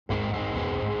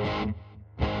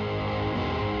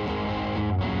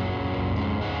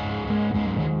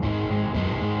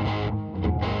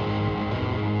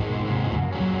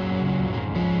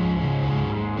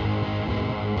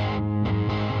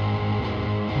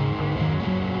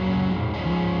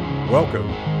Welcome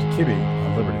to Kibbe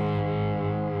on Liberty.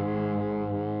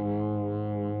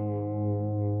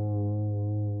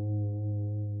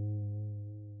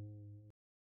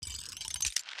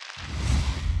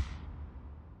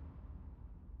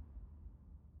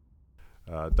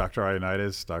 Dr.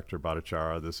 Ioannidis, Dr.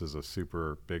 Bhattacharya, this is a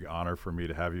super big honor for me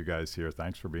to have you guys here.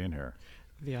 Thanks for being here.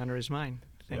 The honor is mine.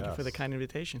 Thank you for the kind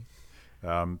invitation.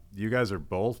 You guys are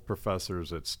both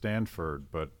professors at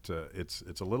Stanford, but it's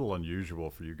a little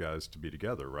unusual for you guys to be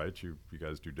together, right? You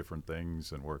guys do different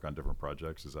things and work on different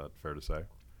projects. Is that fair to say?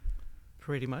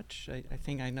 Pretty much. I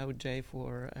think I know Jay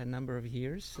for a number of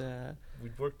years.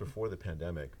 We'd worked before the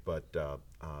pandemic, but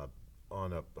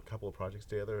on a couple of projects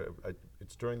together.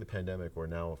 It's during the pandemic where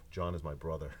now John is my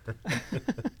brother.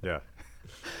 Yeah.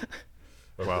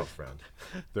 Or Wow. good friend.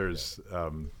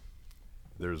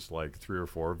 There's like 3 or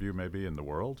 4 of you maybe in the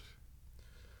world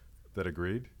that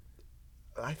agreed.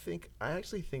 I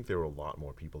actually think there were a lot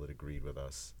more people that agreed with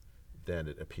us than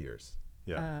it appears.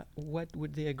 Yeah. What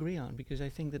would they agree on? Because I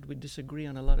think that we disagree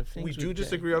on a lot of things. We do with Jay.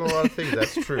 disagree on a lot of things.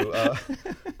 That's true.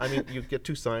 I mean, you get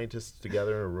 2 scientists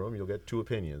together in a room, you'll get 2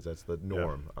 opinions. That's the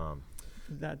norm.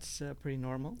 That's pretty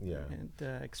normal. Yeah.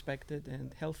 And expected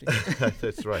and healthy.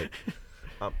 That's right.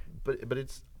 But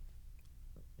it's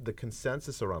the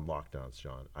consensus around lockdowns,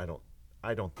 John.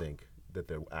 I don't think that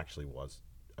there actually was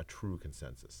a true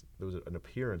consensus. There was an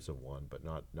appearance of one, but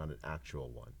not an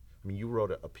actual one. I mean, you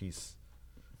wrote a piece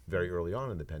very early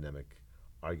on in the pandemic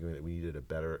arguing that we needed a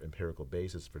better empirical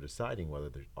basis for deciding whether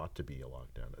there ought to be a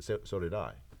lockdown. So did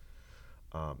I.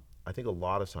 I think a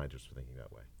lot of scientists were thinking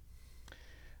that way.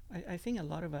 I think a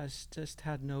lot of us just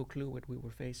had no clue what we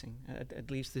were facing. At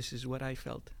least this is what I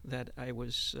felt, that I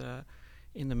was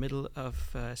in the middle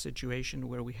of a situation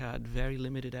where we had very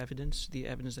limited evidence. The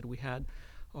evidence that we had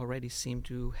already seemed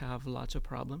to have lots of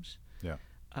problems. Yeah.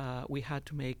 We had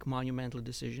to make monumental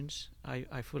decisions.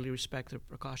 I fully respect the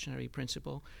precautionary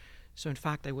principle. So in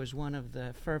fact, I was one of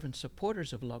the fervent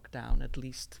supporters of lockdown, at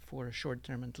least for a short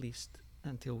term, at least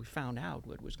until we found out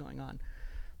what was going on.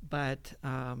 But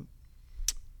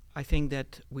I think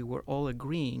that we were all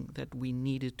agreeing that we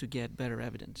needed to get better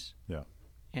evidence. Yeah.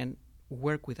 And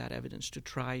work with that evidence to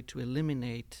try to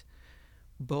eliminate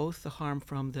both the harm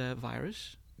from the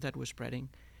virus that was spreading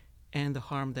and the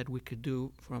harm that we could do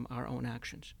from our own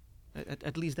actions.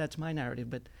 At least that's my narrative,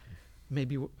 but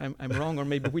maybe I'm wrong or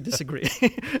maybe we disagree.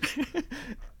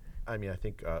 I mean, I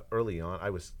think early on,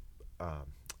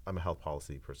 I'm a health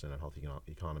policy person, a health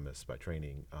economist by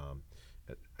training.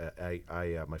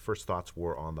 My first thoughts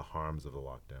were on the harms of the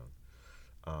lockdown.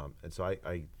 And so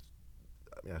I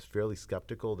was fairly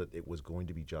skeptical that it was going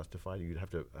to be justified. You'd have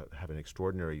to have an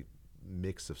extraordinary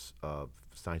mix of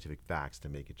scientific facts to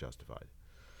make it justified.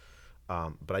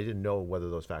 But I didn't know whether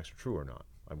those facts were true or not.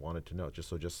 I wanted to know.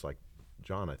 Just like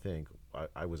John, I think,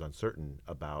 I was uncertain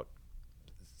about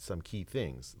some key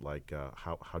things, like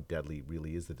how deadly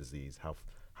really is the disease,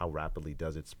 how rapidly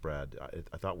does it spread.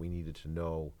 I thought we needed to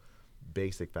know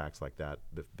basic facts like that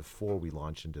before we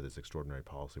launched into this extraordinary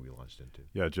policy we launched into.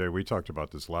 Yeah, Jay, we talked about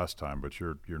this last time, but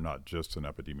you're not just an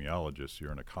epidemiologist,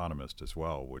 you're an economist as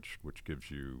well, which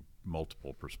gives you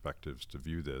multiple perspectives to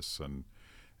view this. And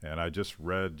I just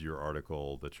read your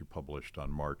article that you published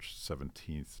on March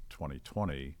 17th,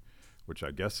 2020, which I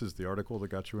guess is the article that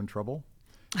got you in trouble.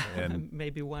 And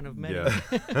maybe one of many.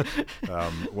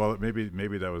 Yeah. Well,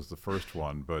 maybe that was the first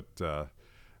one, but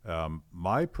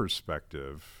my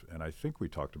perspective, and I think we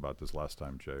talked about this last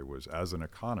time, Jay, was as an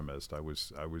economist, I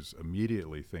was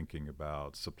immediately thinking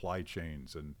about supply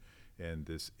chains and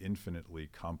this infinitely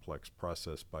complex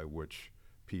process by which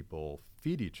people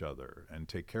feed each other and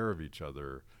take care of each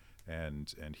other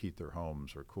and heat their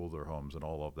homes or cool their homes and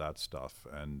all of that stuff.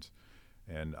 And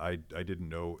I didn't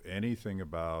know anything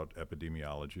about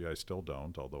epidemiology. I still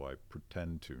don't, although I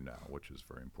pretend to now, which is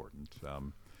very important.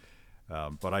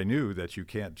 But I knew that you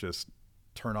can't just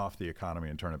turn off the economy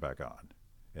and turn it back on,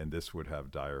 and this would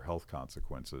have dire health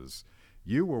consequences.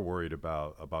 You were worried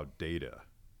about data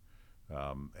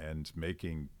and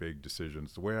making big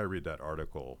decisions. The way I read that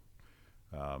article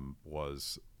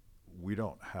was we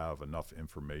don't have enough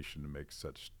information to make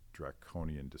such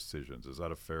draconian decisions. Is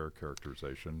that a fair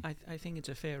characterization? I think it's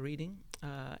a fair reading,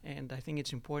 and I think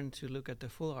it's important to look at the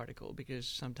full article, because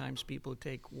sometimes people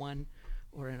take one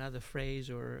or another phrase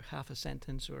or half a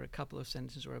sentence or a couple of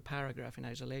sentences or a paragraph in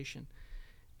isolation,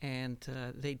 and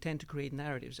they tend to create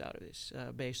narratives out of this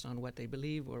based on what they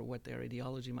believe or what their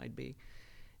ideology might be.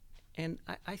 And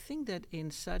I think that in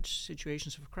such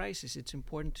situations of crisis, it's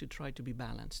important to try to be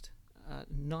balanced,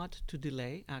 not to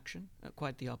delay action,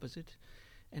 quite the opposite.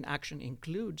 And action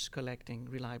includes collecting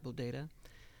reliable data,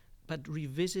 but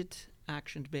revisit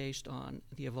actions based on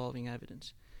the evolving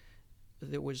evidence.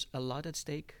 There was a lot at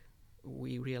stake.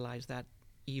 We realize that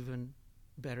even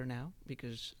better now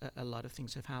because a lot of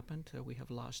things have happened. We have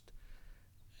lost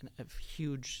a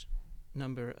huge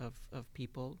number of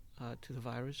people to the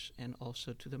virus and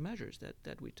also to the measures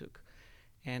that we took.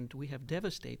 And we have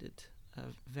devastated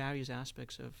various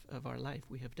aspects of our life.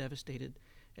 We have devastated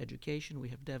education. We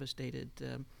have devastated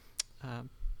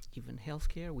even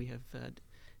healthcare. We have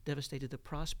devastated the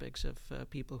prospects of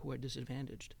people who are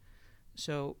disadvantaged.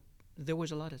 So there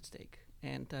was a lot at stake.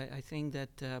 And I think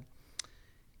that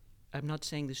I'm not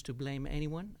saying this to blame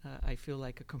anyone. I feel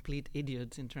like a complete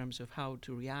idiot in terms of how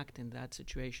to react in that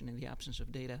situation in the absence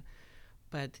of data.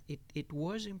 But it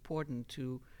was important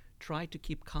to try to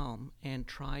keep calm and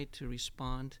try to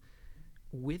respond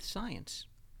with science,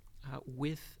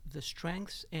 with the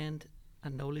strengths and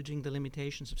acknowledging the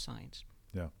limitations of science.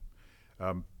 Yeah.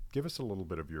 Give us a little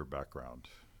bit of your background.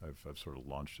 I've sort of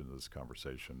launched into this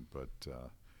conversation, but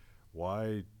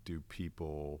why do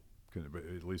people,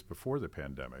 at least before the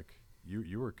pandemic,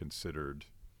 you were considered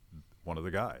one of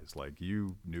the guys. Like,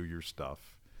 you knew your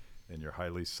stuff, and you're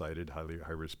highly cited,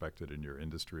 high respected in your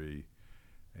industry,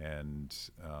 and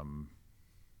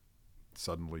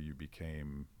suddenly you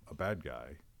became a bad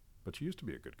guy. But you used to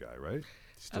be a good guy, right?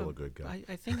 Still a good guy.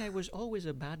 I think I was always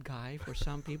a bad guy for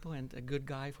some people and a good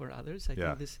guy for others. I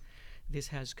think this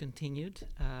has continued,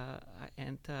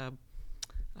 and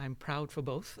I'm proud for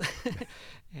both.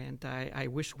 And I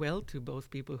wish well to both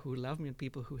people who love me and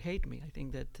people who hate me. I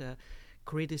think that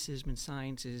criticism in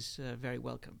science is very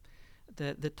welcome.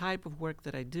 The type of work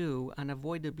that I do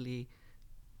unavoidably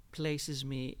places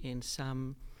me in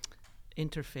some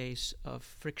interface of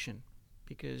friction,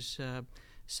 because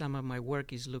some of my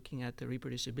work is looking at the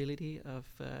reproducibility of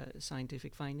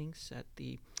scientific findings, at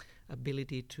the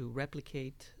ability to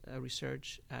replicate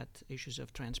research, at issues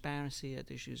of transparency,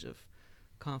 at issues of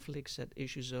conflicts, at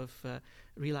issues of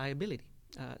reliability.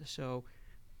 So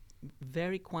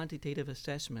very quantitative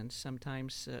assessments,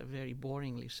 sometimes very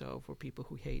boringly so for people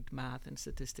who hate math and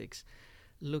statistics,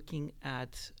 looking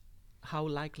at how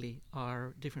likely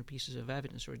are different pieces of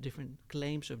evidence or different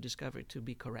claims of discovery to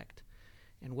be correct,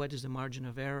 and what is the margin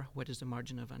of error, what is the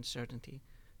margin of uncertainty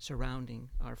surrounding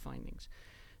our findings.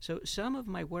 So some of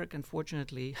my work,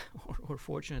 unfortunately, or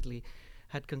fortunately,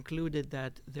 had concluded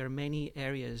that there are many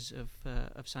areas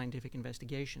of scientific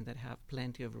investigation that have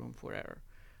plenty of room for error.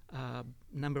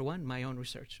 Number one, my own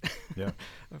research, Yeah.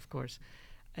 of course.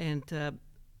 And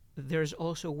there's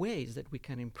also ways that we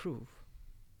can improve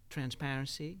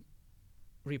transparency,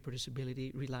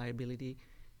 reproducibility, reliability,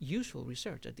 useful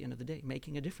research at the end of the day,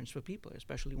 making a difference for people,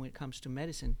 especially when it comes to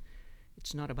medicine.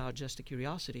 It's not about just a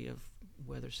curiosity of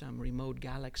whether some remote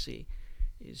galaxy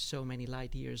is so many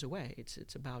light years away.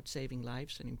 It's about saving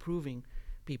lives and improving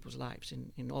people's lives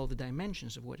in all the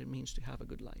dimensions of what it means to have a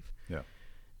good life. Yeah.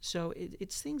 So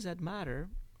it's things that matter,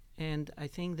 and I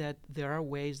think that there are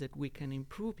ways that we can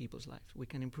improve people's lives. We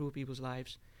can improve people's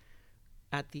lives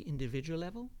at the individual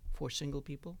level for single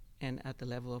people, and at the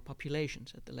level of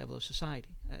populations, at the level of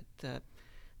society, at the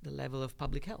level of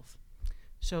public health.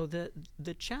 So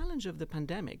the challenge of the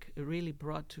pandemic really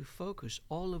brought to focus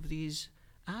all of these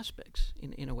aspects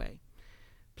in a way.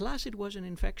 Plus, it was an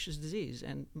infectious disease,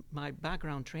 and my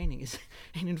background training is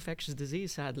in infectious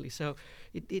disease, sadly. So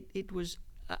it was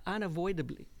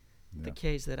unavoidably the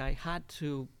case that I had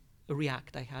to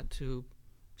react. I had to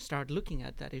start looking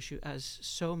at that issue as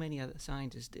so many other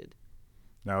scientists did.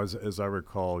 Now, as I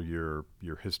recall your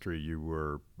history, you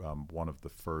were one of the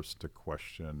first to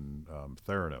question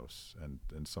Theranos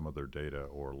and some of their data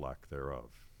or lack thereof.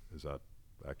 Is that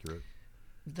accurate?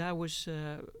 That was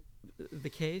the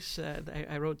case.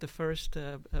 I wrote the first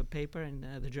paper in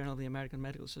the Journal of the American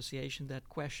Medical Association that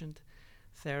questioned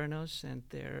Theranos and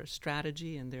their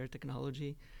strategy and their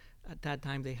technology. At that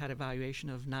time, they had a valuation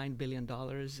of $9 billion,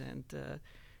 and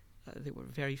they were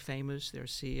very famous. Their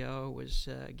CEO was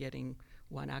getting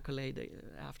one accolade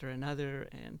after another,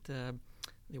 and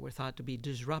they were thought to be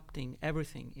disrupting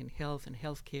everything in health and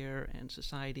healthcare and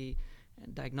society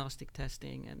and diagnostic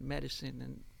testing and medicine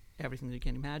and everything that you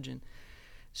can imagine.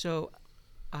 So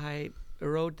I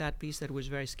wrote that piece that was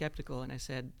very skeptical, and I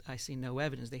said, I see no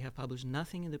evidence. They have published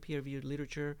nothing in the peer-reviewed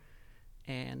literature,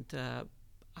 and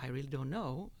I really don't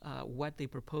know. What they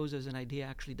propose as an idea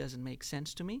actually doesn't make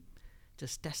sense to me.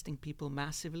 Just testing people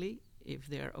massively, if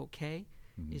they're okay,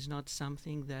 is not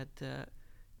something that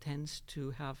tends to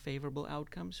have favorable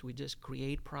outcomes. We just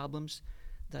create problems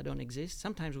that don't exist.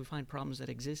 Sometimes we find problems that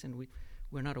exist and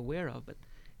we're not aware of, but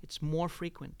it's more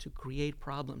frequent to create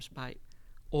problems by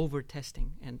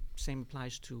over-testing, and same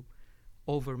applies to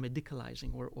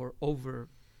over-medicalizing or over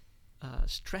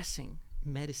stressing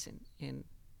medicine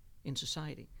in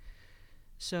society.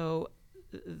 So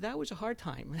that was a hard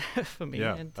time for me.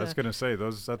 Yeah, and, I was going to say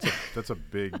that's a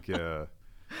big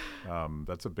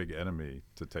that's a big enemy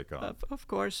to take on. Of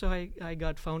course, so I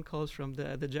got phone calls from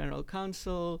the general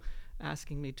counsel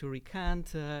asking me to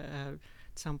recant.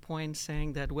 At some point,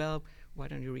 saying that, well, why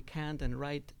don't you recant and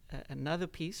write another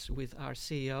piece with our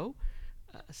CEO,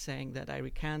 saying that I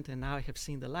recant and now I have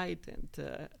seen the light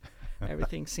and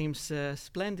everything seems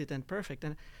splendid and perfect.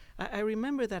 And I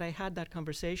remember that I had that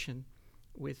conversation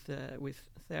with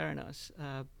Theranos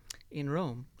in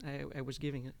Rome. I was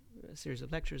giving a series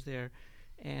of lectures there,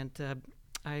 and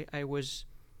I was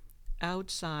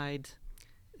outside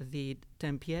the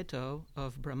Tempietto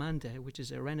of Bramante, which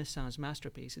is a Renaissance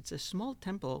masterpiece. It's a small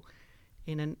temple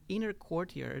in an inner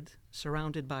courtyard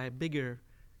surrounded by a bigger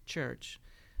church.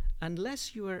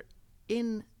 Unless you are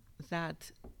in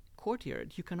that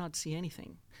courtyard, you cannot see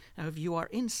anything. Now, if you are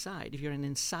inside, if you're an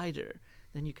insider,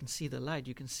 then you can see the light,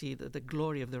 you can see the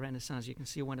glory of the Renaissance, you can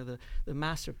see one of the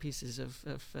masterpieces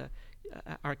of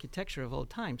architecture of all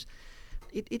times.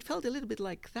 It felt a little bit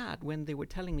like that when they were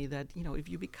telling me that, if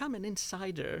you become an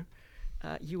insider,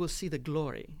 you will see the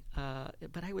glory.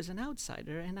 But I was an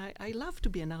outsider, and I love to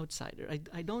be an outsider.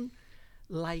 I don't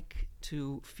like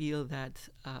to feel that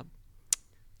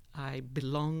I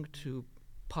belong to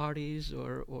parties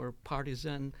or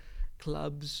partisan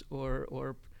clubs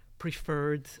or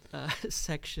preferred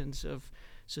sections of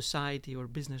society or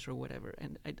business or whatever.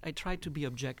 And I try to be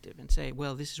objective and say,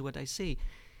 well, this is what I see.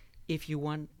 If you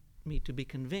want me to be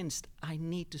convinced, I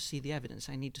need to see the evidence.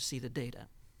 I need to see the data.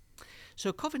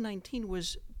 So COVID-19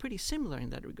 was pretty similar in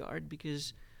that regard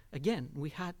because, again, we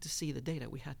had to see the data.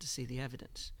 We had to see the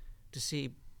evidence to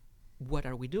see what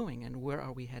are we doing and where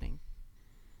are we heading.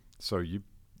 So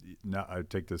now I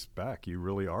take this back. You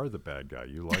really are the bad guy.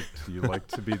 You like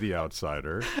to be the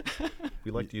outsider.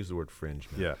 We like to use the word fringe.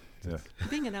 Man. Yeah.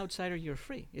 Being an outsider, you're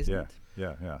free, isn't it?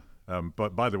 Yeah.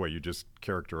 But by the way, you just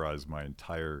characterized my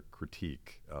entire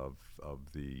critique of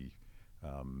the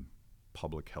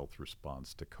public health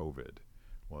response to COVID.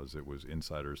 It was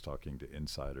insiders talking to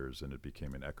insiders, and it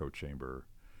became an echo chamber,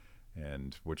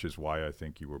 and which is why I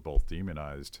think you were both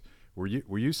demonized. Were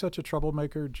you such a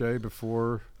troublemaker, Jay,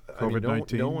 before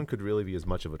COVID-19? No one could really be as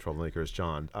much of a troublemaker as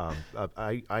John. But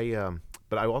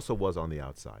I also was on the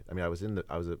outside. I mean, I was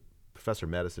a professor of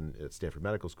medicine at Stanford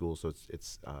Medical School, so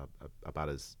it's about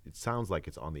as, it sounds like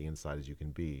it's on the inside as you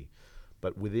can be.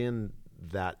 But within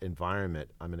that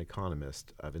environment, I'm an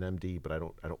economist. I have an MD, but I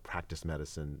don't practice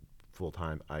medicine full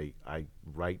time. I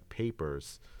write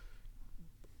papers.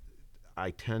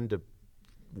 I tend to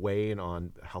weigh in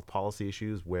on health policy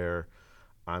issues where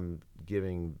I'm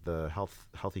giving the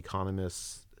health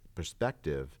economists'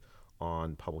 perspective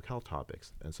on public health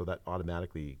topics, and so that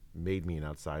automatically made me an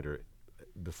outsider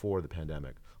before the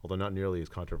pandemic, although not nearly as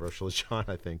controversial as John,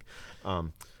 I think.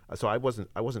 So I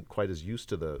wasn't quite as used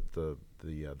to the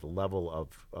level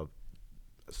of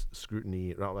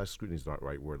scrutiny. Well, scrutiny is not the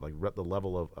right word. Like the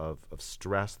level of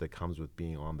stress that comes with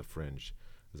being on the fringe,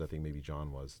 as I think maybe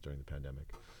John was during the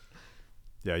pandemic.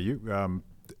 Yeah,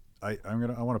 I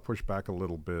want to push back a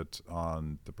little bit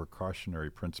on the precautionary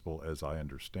principle as I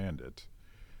understand it,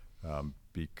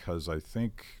 because I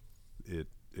think it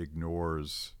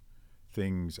ignores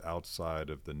things outside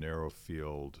of the narrow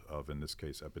field of, in this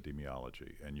case,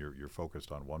 epidemiology, and you're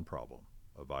focused on one problem,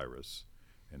 a virus,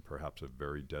 and perhaps a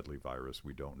very deadly virus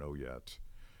we don't know yet.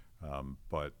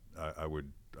 But I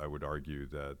would argue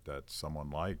that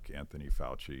someone like Anthony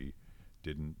Fauci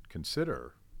didn't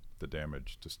consider the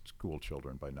damage to school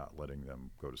children by not letting them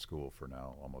go to school for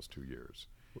now almost 2 years.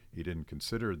 He didn't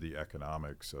consider the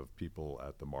economics of people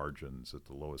at the margins, at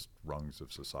the lowest rungs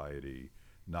of society,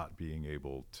 not being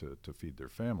able to feed their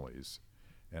families.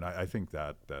 And I think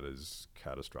that is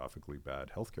catastrophically bad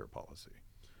healthcare policy.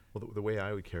 Well, the way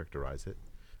I would characterize it,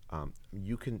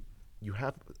 you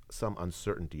have some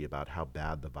uncertainty about how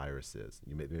bad the virus is.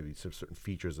 You maybe certain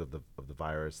features of the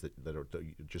virus that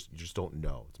you just don't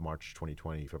know. It's March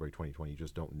 2020, February 2020. You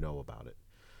just don't know about it.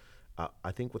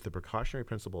 I think what the precautionary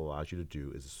principle allows you to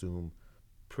do is assume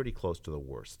pretty close to the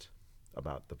worst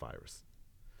about the virus,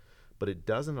 but it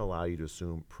doesn't allow you to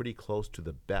assume pretty close to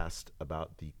the best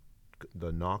about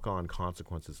the knock-on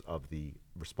consequences of the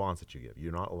response that you give.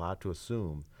 You're not allowed to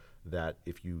assume that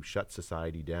if you shut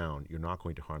society down, you're not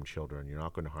going to harm children, you're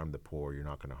not going to harm the poor, you're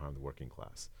not going to harm the working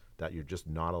class. That you're just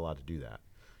not allowed to do that.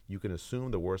 You can assume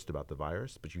the worst about the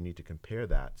virus, but you need to compare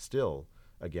that still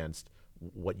against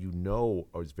what you know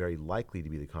is very likely to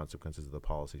be the consequences of the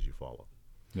policies you follow.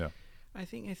 Yeah. I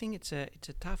think it's a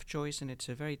tough choice, and it's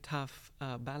a very tough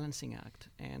balancing act.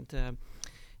 And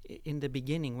in the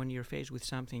beginning, when you're faced with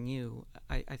something new,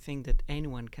 I think that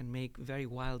anyone can make very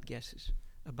wild guesses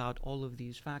about all of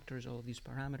these factors, all of these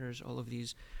parameters, all of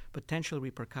these potential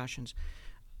repercussions.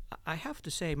 I have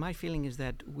to say, my feeling is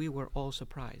that we were all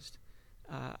surprised.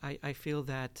 I feel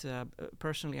that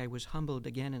personally I was humbled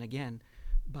again and again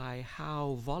by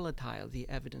how volatile the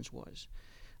evidence was.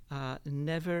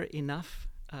 Never enough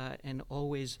and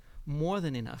always more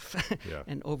than enough Yeah.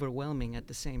 and overwhelming at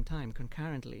the same time,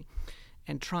 concurrently.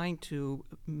 And trying to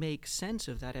make sense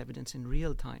of that evidence in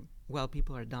real time while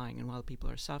people are dying and while people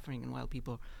are suffering and while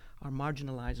people are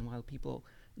marginalized and while people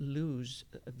lose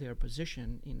their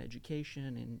position in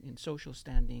education, in social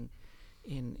standing,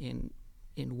 in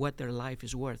what their life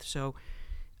is worth. So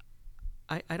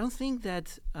I don't think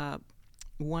that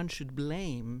one should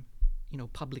blame,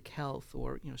 public health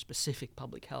or specific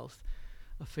public health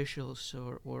officials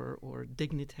or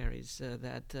dignitaries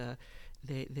that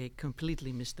they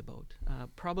completely missed the boat.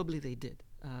 Probably they did,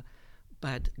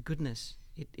 but goodness,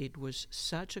 it was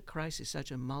such a crisis,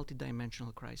 such a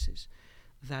multidimensional crisis,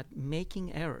 that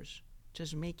making errors,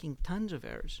 just making tons of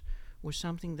errors, was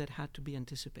something that had to be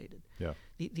anticipated. Yeah.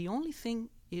 The only thing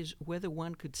is whether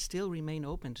one could still remain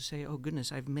open to say, oh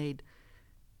goodness, I've made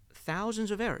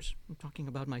thousands of errors. I'm talking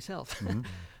about myself. Mm-hmm.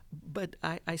 But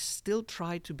I still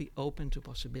try to be open to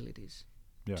possibilities,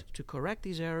 Yeah. to correct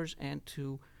these errors and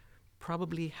to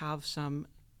probably have some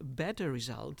better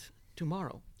result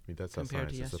tomorrow. I mean, that's how compared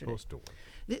to science is yesterday. supposed to work.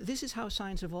 This is how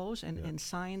science evolves, and, Yeah. and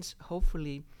science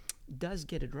hopefully does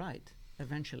get it right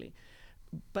eventually.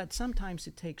 But sometimes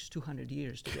it takes 200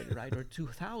 years to get it right or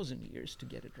 2,000 years to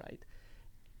get it right.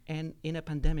 And in a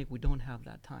pandemic, we don't have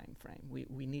that time frame.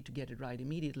 We need to get it right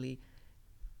immediately.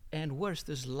 And worse,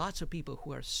 there's lots of people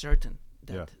who are certain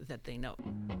that they know.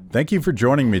 Thank you for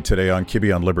joining me today on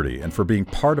Kibbe on Liberty and for being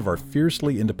part of our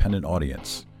fiercely independent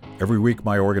audience. Every week,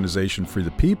 my organization, Free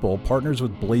the People, partners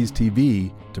with Blaze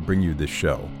TV to bring you this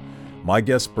show. My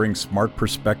guests bring smart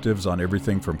perspectives on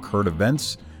everything from current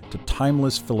events to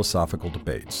timeless philosophical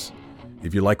debates.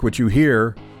 If you like what you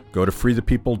hear, go to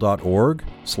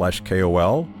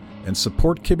freethepeople.org/KOL and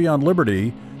support Kibbe on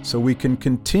Liberty so we can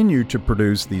continue to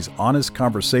produce these honest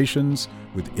conversations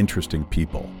with interesting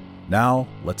people. Now,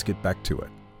 let's get back to it.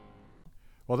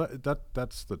 Well,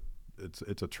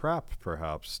 it's a trap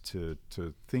perhaps to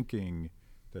thinking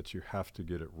that you have to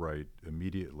get it right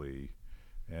immediately,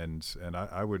 and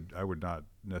I would not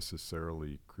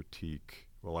necessarily critique.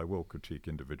 Well, I will critique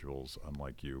individuals,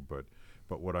 unlike you, but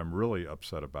what I'm really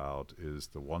upset about is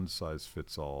the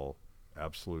one-size-fits-all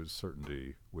absolute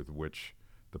certainty with which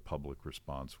the public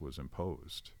response was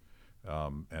imposed.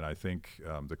 And I think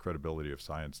the credibility of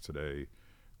science today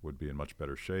would be in much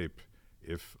better shape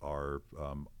if our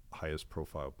highest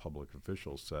profile public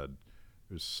officials said,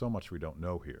 there's so much we don't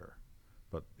know here,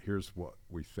 but here's what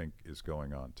we think is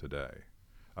going on today.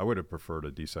 I would have preferred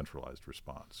a decentralized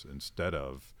response instead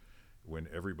of when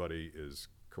everybody is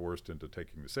coerced into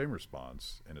taking the same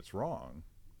response and it's wrong,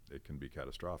 it can be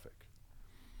catastrophic.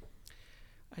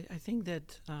 I think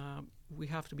that we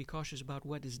have to be cautious about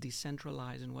what is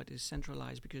decentralized and what is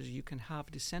centralized, because you can have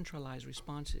decentralized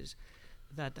responses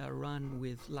that are run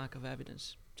with lack of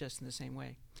evidence, just in the same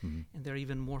way. Mm-hmm. And they're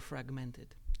even more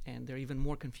fragmented, and they're even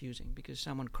more confusing because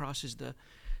someone crosses the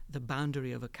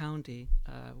boundary of a county,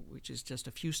 which is just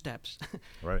a few steps,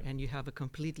 Right. and you have a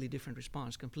completely different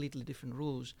response, completely different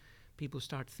rules. People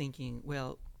start thinking,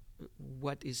 well,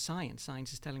 what is science?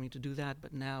 Science is telling me to do that,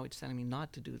 but now it's telling me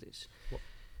not to do this.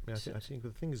 I think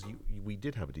the thing is, we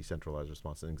did have a decentralized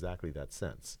response in exactly that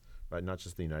sense, right? Not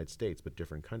just the United States, but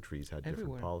different countries had Everywhere.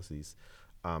 different policies,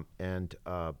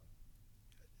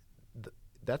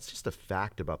 that's just a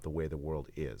fact about the way the world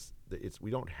is. We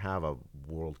don't have a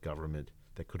world government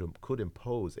that could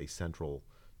impose a central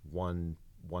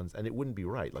one's, and it wouldn't be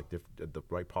right. Like the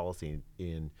right policy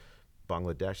in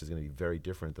Bangladesh is going to be very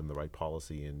different than the right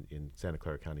policy in Santa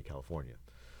Clara County, California,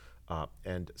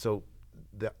 and so.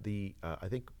 I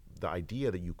think the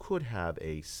idea that you could have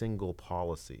a single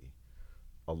policy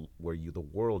where the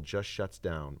world just shuts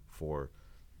down for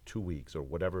 2 weeks or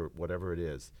whatever it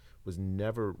is was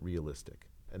never realistic.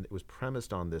 And it was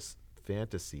premised on this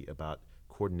fantasy about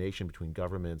coordination between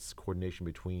governments, coordination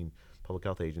between public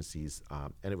health agencies,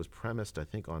 and it was premised, I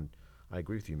think, on, I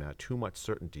agree with you, Matt, too much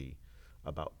certainty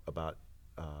about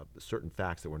certain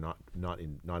facts that were not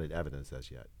in evidence as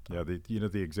yet. Yeah,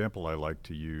 the example I like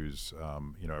to use,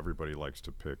 everybody likes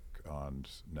to pick on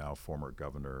now former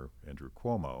Governor Andrew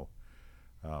Cuomo,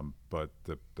 but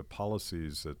the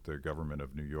policies that the government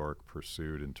of New York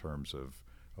pursued in terms of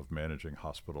managing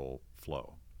hospital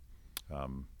flow,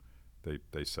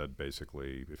 they said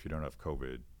basically, if you don't have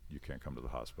COVID, you can't come to the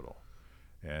hospital.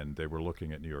 And they were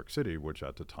looking at New York City, which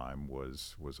at the time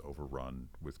was overrun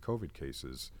with COVID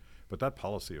cases. But that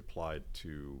policy applied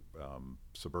to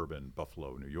suburban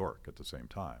Buffalo, New York at the same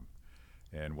time.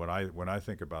 And when I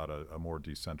think about a more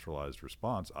decentralized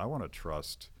response, I want to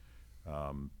trust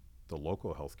the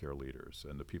local healthcare leaders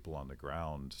and the people on the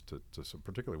ground to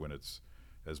particularly when it's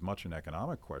as much an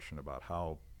economic question about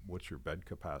what's your bed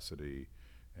capacity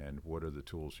and what are the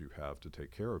tools you have to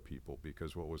take care of people,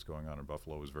 because what was going on in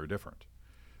Buffalo was very different.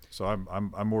 So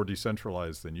I'm more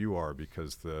decentralized than you are,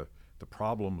 because the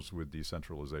problems with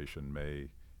decentralization may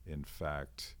in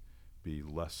fact be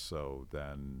less so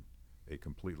than a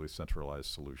completely centralized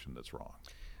solution that's wrong.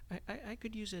 I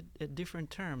could use a different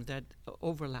term that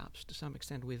overlaps to some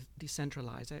extent with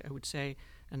decentralized. I would say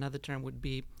another term would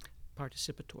be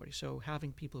participatory. So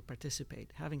having people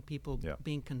participate, having people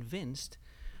being convinced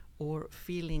or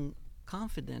feeling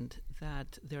confident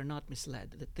that they're not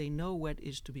misled, that they know what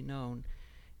is to be known,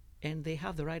 and they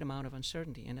have the right amount of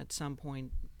uncertainty. And at some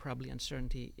point, probably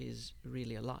uncertainty is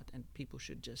really a lot, and people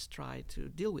should just try to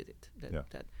deal with it.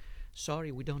 That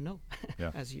sorry, we don't know.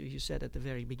 As you said at the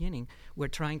very beginning, we're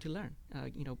trying to learn.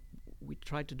 We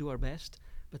try to do our best,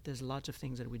 but there's lots of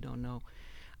things that we don't know.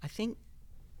 I think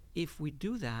if we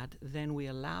do that, then we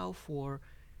allow for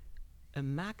a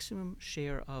maximum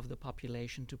share of the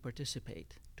population to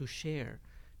participate, to share,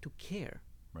 to care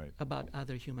about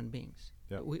other human beings.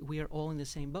 We are all in the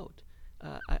same boat.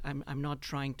 I'm not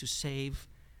trying to save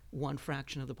one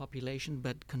fraction of the population,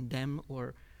 but condemn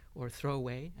or throw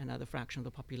away another fraction of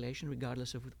the population,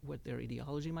 regardless of what their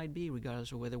ideology might be,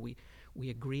 regardless of whether we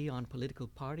agree on political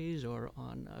parties or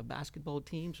on basketball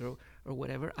teams or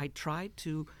whatever. I try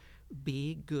to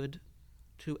be good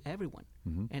to everyone.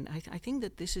 Mm-hmm. And I think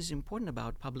that this is important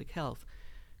about public health,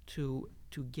 to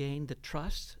gain the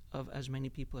trust of as many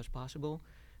people as possible,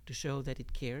 to show that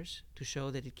it cares, to show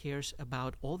that it cares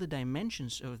about all the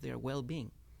dimensions of their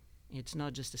well-being. It's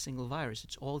not just a single virus,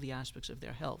 it's all the aspects of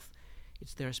their health.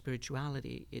 It's their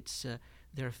spirituality, it's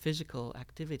their physical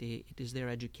activity, it is their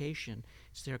education,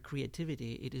 it's their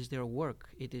creativity, it is their work,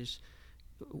 it is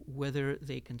whether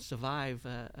they can survive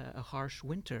a harsh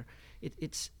winter.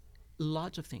 It's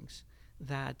lots of things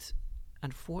that,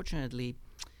 unfortunately,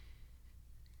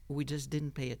 we just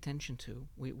didn't pay attention to.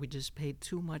 We just paid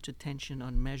too much attention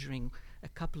on measuring a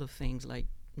couple of things like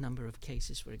number of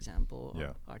cases, for example,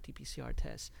 or RT-PCR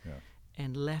tests,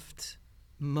 and left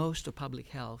most of public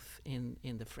health in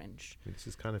the fringe. This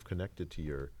is kind of connected to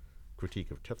your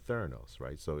critique of Theranos,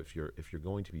 right? So if you're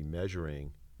going to be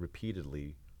measuring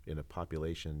repeatedly in a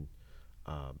population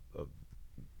of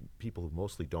people who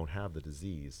mostly don't have the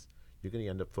disease, you're going to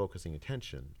end up focusing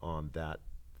attention on that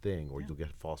thing, or you'll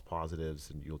get false positives,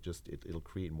 and it'll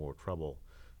create more trouble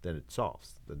than it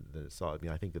solves. Than it solves. I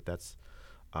mean, I think that's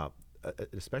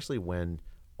especially when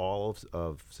all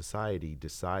of society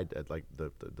decide, like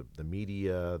the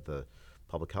media, the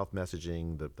public health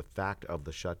messaging, the fact of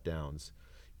the shutdowns,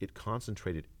 it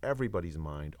concentrated everybody's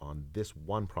mind on this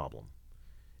one problem,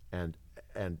 and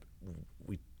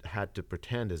we had to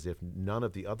pretend as if none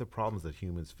of the other problems that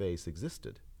humans face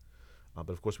existed.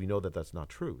 But of course, we know that that's not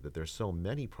true. That there's so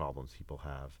many problems people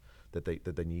have that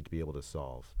they need to be able to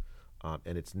solve,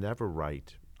 and it's never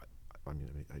right. I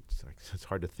mean, it's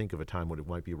hard to think of a time when it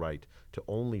might be right to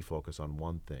only focus on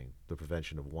one thing, the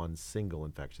prevention of one single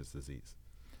infectious disease.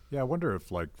 Yeah, I wonder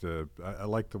if I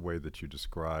like the way that you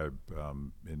describe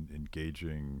in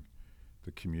engaging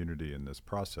the community in this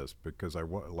process, because I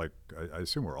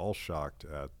assume we're all shocked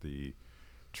at the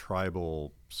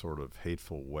tribal sort of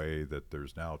hateful way that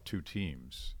there's now two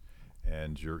teams,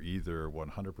 and you're either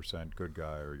 100% good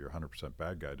guy or you're 100%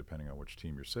 bad guy, depending on which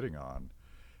team you're sitting on.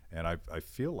 And I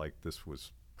feel like this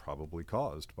was probably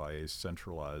caused by a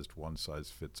centralized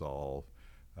one-size-fits-all,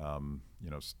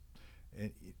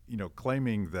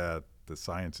 claiming that the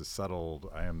science is settled,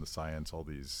 I am the science, all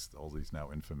these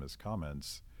now infamous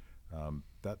comments,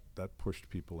 that pushed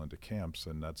people into camps,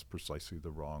 and that's precisely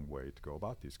the wrong way to go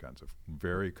about these kinds of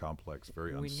very complex,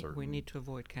 very uncertain. We need to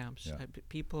avoid camps. Yeah.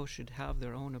 People should have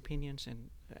their own opinions,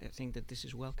 and I think that this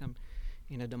is welcome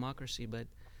in a democracy, but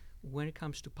when it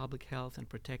comes to public health and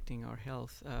protecting our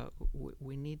health,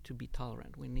 we need to be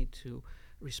tolerant. We need to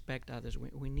respect others.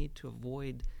 We need to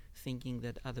avoid thinking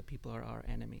that other people are our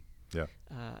enemy. Yeah.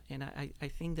 And I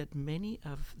think that many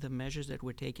of the measures that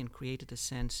were taken created a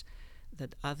sense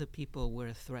that other people were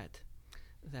a threat,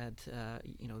 that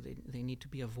they need to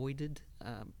be avoided.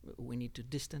 We need to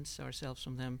distance ourselves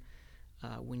from them.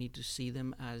 We need to see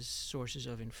them as sources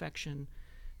of infection.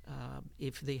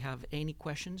 If they have any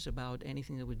questions about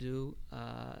anything that we do,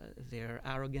 they're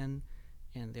arrogant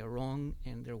and they're wrong,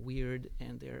 and they're weird,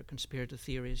 and they're conspiracy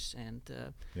theorists, and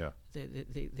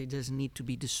they just need to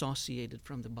be dissociated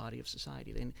from the body of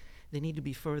society. They need to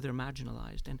be further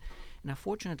marginalized. And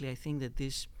unfortunately, I think that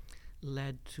this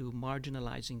led to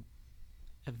marginalizing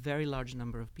a very large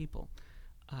number of people,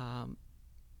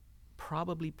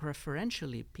 probably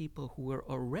preferentially people who were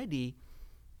already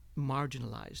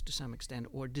marginalized to some extent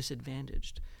or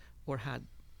disadvantaged or had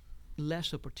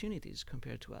less opportunities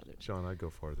compared to others. John, I'd go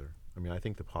farther. I mean, I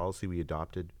think the policy we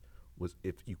adopted was,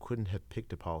 if you couldn't have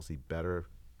picked a policy better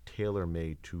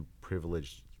tailor-made to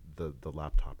privilege the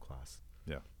laptop class.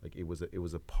 Yeah. Like it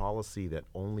was a policy that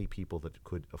only people that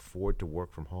could afford to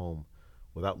work from home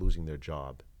without losing their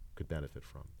job could benefit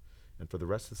from. And for the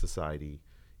rest of society,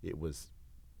 it was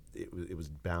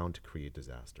bound to create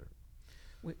disaster.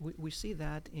 We see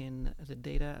that in the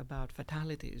data about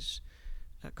fatalities,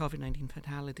 COVID-19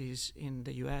 fatalities in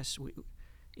the U.S.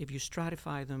 If you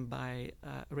stratify them by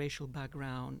racial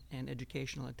background and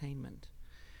educational attainment,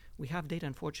 we have data,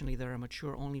 unfortunately, that are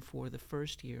mature only for the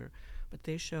first year, but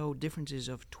they show differences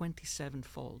of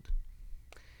 27-fold.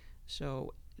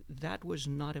 So that was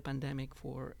not a pandemic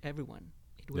for everyone.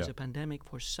 It was a pandemic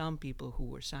for some people who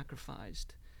were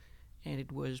sacrificed, and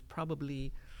it was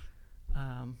probably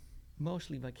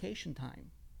mostly vacation time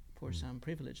for some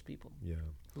privileged people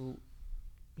who,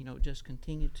 just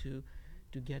continue to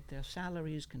get their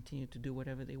salaries, continue to do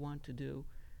whatever they want to do.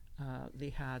 They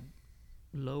had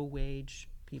low-wage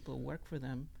people work for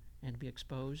them and be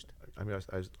exposed. I mean,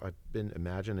 I've been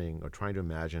imagining or trying to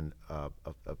imagine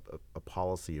a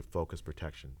policy of focused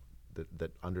protection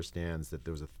that understands that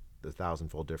there was a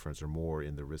 1,000-fold difference or more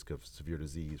in the risk of severe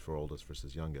disease for oldest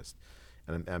versus youngest.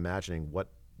 And I'm imagining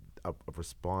what a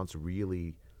response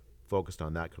really focused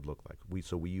on that could look like.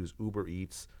 We use Uber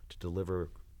Eats to deliver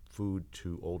food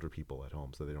to older people at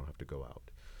home so they don't have to go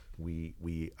out. We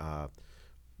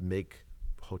make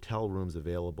hotel rooms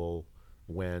available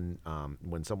when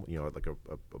someone, like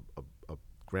a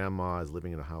grandma is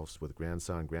living in a house with a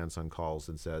grandson calls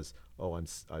and says, "Oh,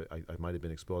 I might have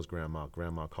been exposed, grandma."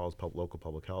 Grandma calls local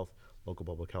public health. Local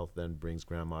public health then brings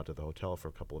grandma to the hotel for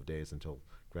a couple of days until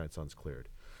grandson's cleared.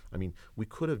 I mean, we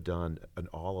could have done an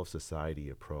all-of-society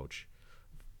approach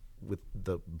with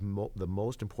the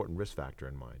most important risk factor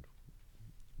in mind,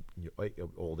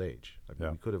 old age. I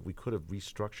mean, we could have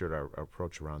restructured our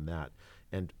approach around that.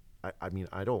 And I'm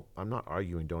not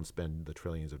arguing don't spend the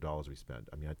trillions of dollars we spend.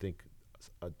 I mean, I think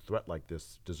a threat like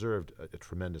this deserved a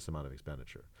tremendous amount of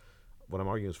expenditure. What I'm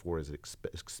arguing for is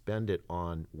expend it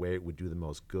on where it would do the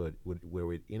most good, where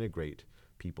we'd integrate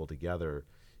people together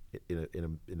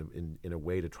in a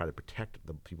way to try to protect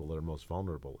the people that are most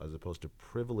vulnerable, as opposed to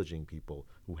privileging people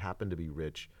who happen to be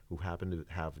rich, who happen to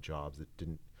have jobs that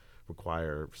didn't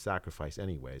require sacrifice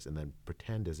anyways, and then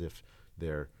pretend as if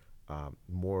they're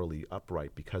morally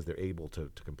upright because they're able to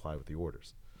comply with the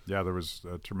orders. Yeah, there was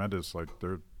a tremendous,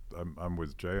 I'm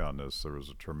with Jay on this, there was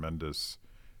a tremendous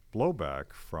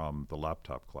blowback from the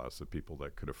laptop class, the people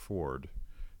that could afford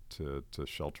to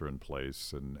shelter in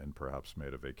place and perhaps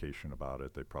made a vacation about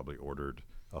it. They probably ordered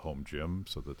a home gym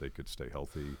so that they could stay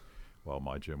healthy while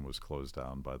my gym was closed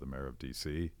down by the mayor of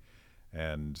D.C.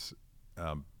 And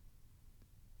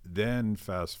then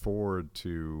fast forward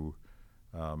to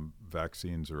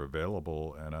vaccines are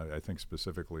available, and I think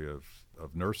specifically of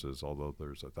nurses, although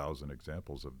there's 1,000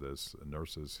 examples of this,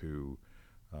 nurses who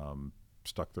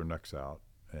stuck their necks out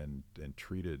and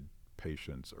treated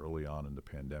patients early on in the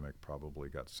pandemic, probably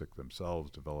got sick themselves,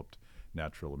 developed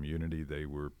natural immunity. They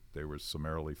were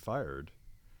summarily fired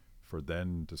for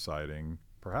then deciding,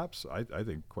 perhaps I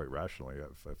think quite rationally,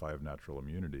 if I have natural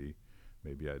immunity,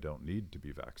 maybe I don't need to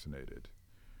be vaccinated.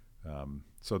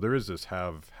 So there is this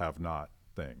have-not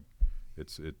thing.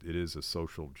 It is a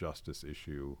social justice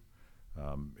issue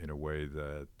in a way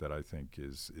that I think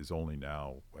is only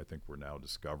now, I think we're now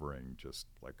discovering just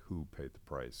like who paid the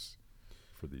price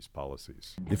for these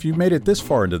policies. If you've made it this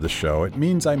far into the show, it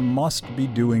means I must be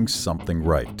doing something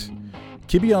right.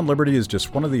 Quibi on Liberty is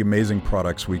just one of the amazing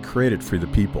products we create at Free the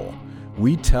People.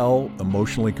 We tell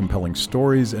emotionally compelling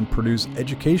stories and produce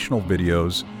educational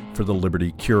videos for the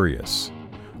Liberty curious.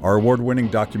 Our award-winning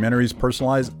documentaries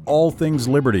personalize all things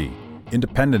liberty,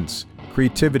 independence,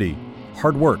 creativity,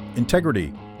 hard work,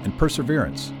 integrity, and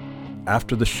perseverance.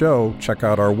 After the show, check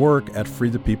out our work at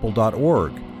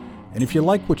freethepeople.org. And if you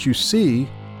like what you see,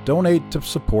 donate to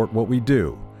support what we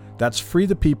do. That's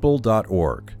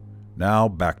freethepeople.org. Now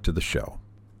back to the show.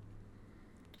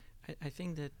 I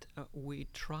think that we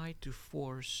try to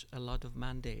force a lot of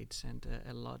mandates and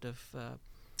a lot of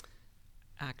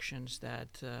actions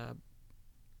that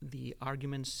the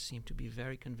arguments seem to be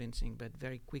very convincing, but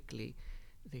very quickly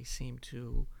they seem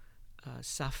to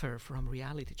suffer from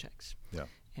reality checks. Yeah.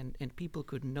 And people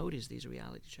could notice these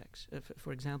reality checks.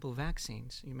 For example,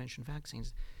 vaccines, you mentioned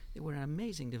vaccines, they were an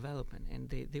amazing development, and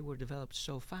they were developed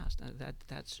so fast.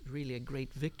 That's really a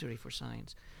great victory for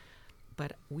science.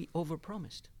 But we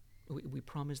overpromised. We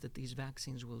promised that these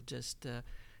vaccines will just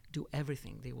do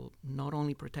everything. They will not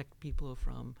only protect people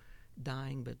from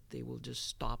dying, but they will just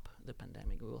stop the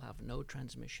pandemic. We will have no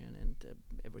transmission, and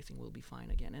everything will be fine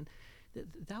again. And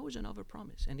that was an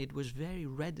overpromise, and it was very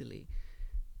readily,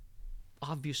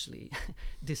 obviously,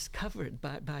 discovered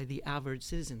by the average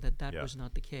citizen that Yeah. was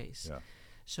not the case. Yeah.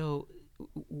 So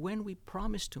when we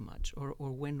promise too much,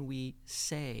 or when we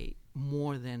say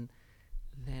more than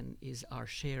is our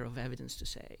share of evidence to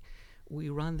say, we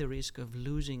run the risk of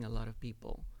losing a lot of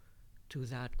people to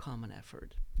that common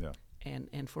effort. Yeah.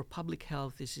 And for public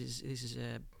health, this is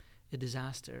a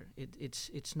disaster.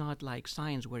 It's not like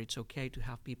science, where it's okay to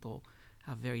have people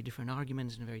have very different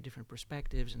arguments and very different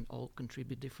perspectives and all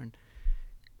contribute different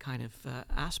kind of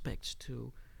aspects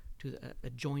to a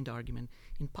joint argument.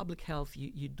 In public health,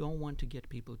 you don't want to get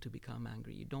people to become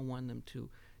angry. You don't want them to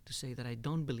say that I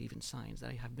don't believe in science, that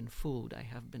I have been fooled, I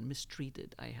have been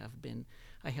mistreated, I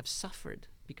have suffered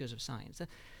because of science.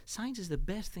 Science is the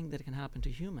best thing that can happen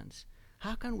to humans.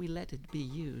 How can we let it be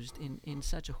used in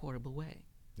such a horrible way?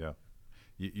 Yeah.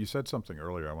 You said something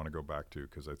earlier I want to go back to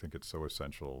because I think it's so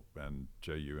essential. And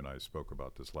Jay, you and I spoke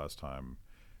about this last time.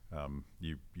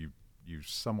 You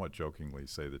somewhat jokingly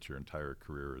say that your entire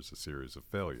career is a series of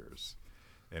failures.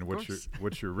 And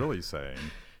what you're really saying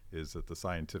is that the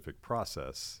scientific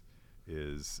process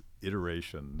is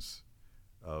iterations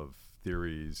of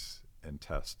theories and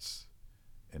tests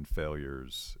and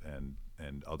failures and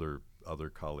other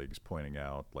colleagues pointing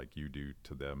out, like you do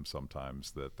to them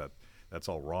sometimes, that's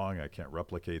all wrong. I can't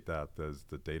replicate that.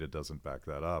 The data doesn't back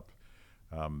that up.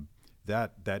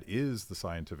 That is the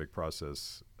scientific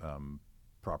process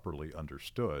properly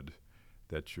understood.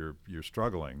 That you're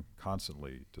struggling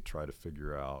constantly to try to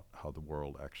figure out how the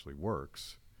world actually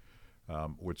works,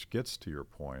 which gets to your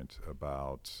point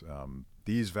about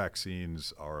these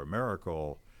vaccines are a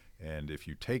miracle, and if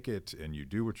you take it and you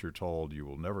do what you're told, you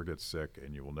will never get sick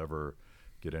and you will never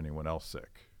get anyone else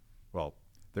sick. Well,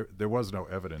 there was no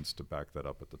evidence to back that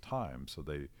up at the time, so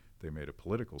they made a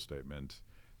political statement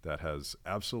that has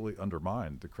absolutely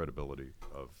undermined the credibility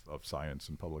of science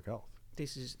and public health.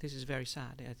 This is very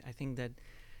sad. I think that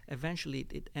eventually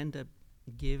it ended up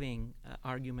giving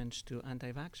arguments to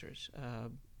anti-vaxxers,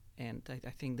 and I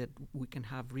think that we can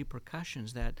have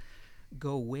repercussions that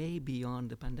go way beyond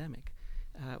the pandemic.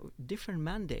 Different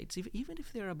mandates, even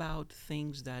if they're about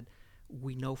things that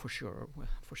we know for sure,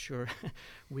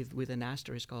 with an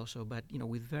asterisk also, but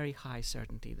with very high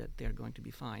certainty that they're going to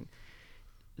be fine.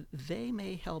 They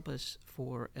may help us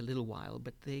for a little while,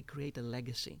 but they create a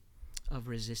legacy of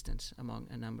resistance among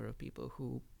a number of people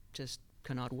who just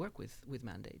cannot work with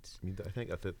mandates. I mean, I think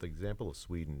the example of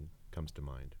Sweden comes to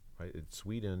mind, right? In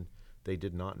Sweden, they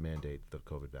did not mandate the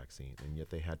COVID vaccine, and yet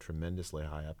they had tremendously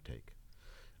high uptake.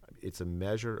 It's a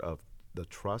measure of the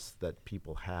trust that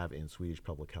people have in Swedish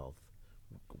public health.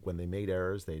 When they made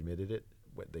errors, they admitted it.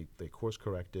 When they course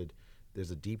corrected.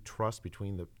 There's a deep trust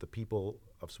between the people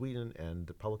of Sweden and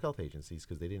the public health agencies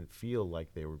because they didn't feel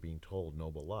like they were being told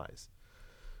noble lies.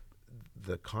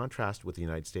 The contrast with the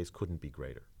United States couldn't be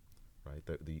greater, right?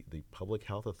 The public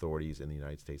health authorities in the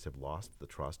United States have lost the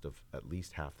trust of at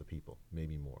least half the people,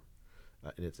 maybe more.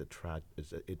 And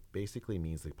it basically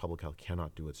means that public health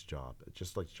cannot do its job.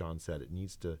 Just like John said, it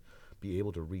needs to be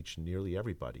able to reach nearly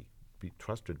everybody, be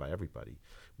trusted by everybody.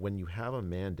 When you have a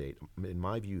mandate, in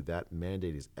my view, that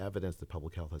mandate is evidence that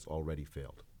public health has already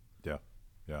failed.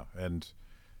 Yeah, and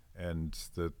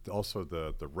also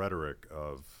the rhetoric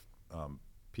of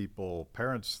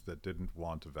parents that didn't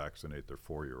want to vaccinate their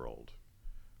 4-year-old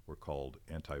were called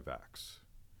anti-vax,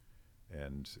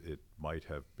 and it might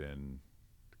have been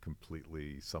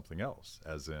completely something else,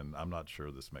 as in, I'm not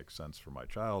sure this makes sense for my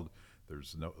child.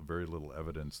 There's very little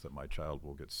evidence that my child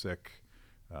will get sick.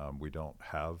 We don't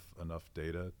have enough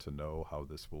data to know how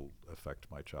this will affect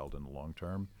my child in the long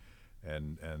term.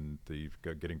 And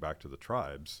getting back to the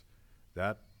tribes,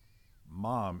 that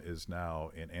mom is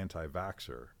now an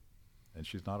anti-vaxxer, and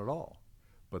she's not at all.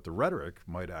 But the rhetoric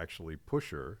might actually push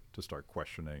her to start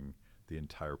questioning the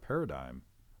entire paradigm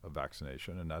of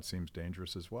vaccination, and that seems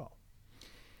dangerous as well.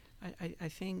 I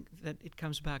think that it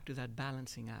comes back to that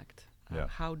balancing act. Yeah.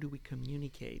 How do we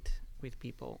communicate with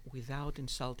people without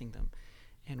insulting them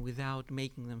and without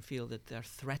making them feel that they're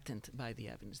threatened by the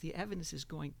evidence? The evidence is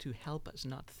going to help us,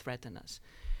 not threaten us.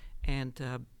 And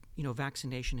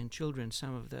vaccination in children,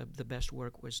 some of the best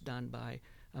work was done by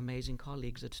amazing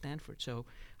colleagues at Stanford. So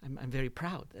I'm very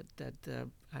proud that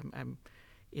I'm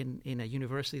in a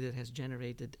university that has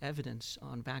generated evidence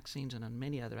on vaccines and on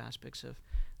many other aspects of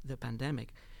the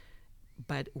pandemic.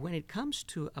 But when it comes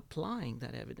to applying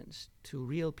that evidence to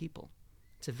real people,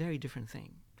 it's a very different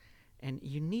thing. And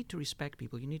you need to respect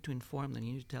people. You need to inform them.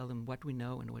 You need to tell them what we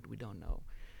know and what we don't know.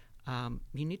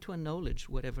 You need to acknowledge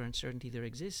whatever uncertainty there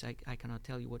exists. I cannot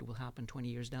tell you what will happen 20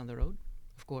 years down the road,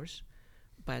 of course.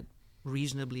 But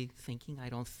reasonably thinking, I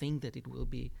don't think that it will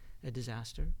be a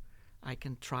disaster. I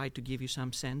can try to give you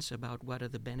some sense about what are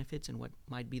the benefits and what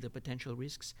might be the potential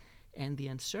risks and the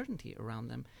uncertainty around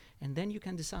them. And then you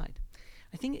can decide.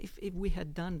 I think if we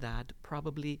had done that,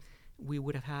 probably we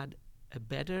would have had a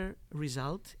better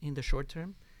result in the short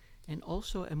term and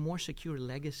also a more secure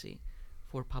legacy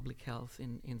for public health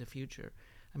in the future.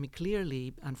 I mean,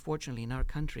 clearly, unfortunately, in our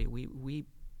country, we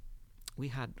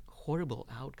had horrible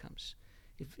outcomes.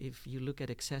 If you look at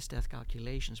excess death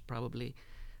calculations, probably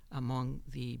among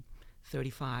the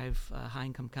 35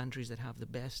 high-income countries that have the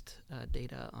best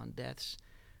data on deaths,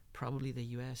 probably the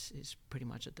U.S. is pretty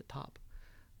much at the top.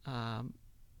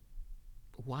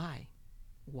 Why?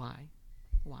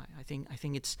 I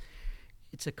think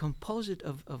it's a composite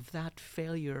of that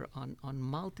failure on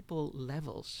multiple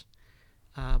levels.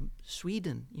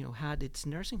 Sweden, had its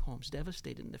nursing homes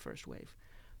devastated in the first wave,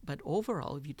 but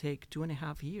overall, if you take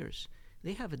 2.5 years,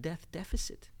 they have a death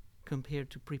deficit compared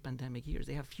to pre-pandemic years.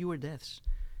 They have fewer deaths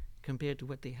compared to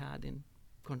what they had in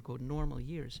quote-unquote normal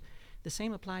years. The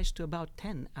same applies to about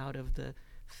 10 out of the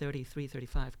 33,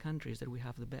 35 countries that we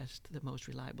have the most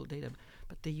reliable data.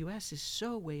 But the U.S. is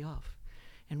so way off.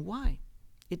 And why?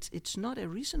 It's not a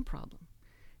recent problem.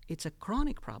 It's a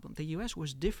chronic problem. The U.S.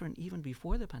 was different even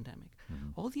before the pandemic. Mm-hmm.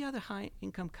 All the other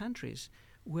high-income countries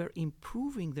were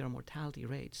improving their mortality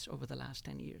rates over the last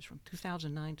 10 years. From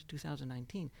 2009 to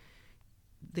 2019,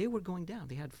 they were going down.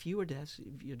 They had fewer deaths.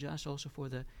 If you adjust also for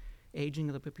the aging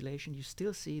of the population, you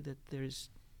still see that there's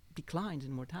declines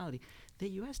in mortality. The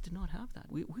U.S. did not have that.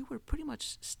 We were pretty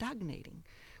much stagnating.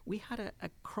 We had a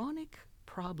chronic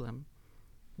problem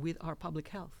with our public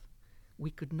health.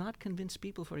 We could not convince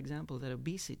people, for example, that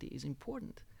obesity is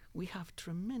important. We have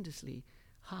tremendously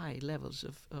high levels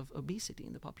of obesity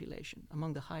in the population,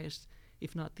 among the highest,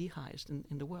 if not the highest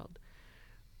in the world.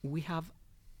 We have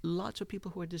lots of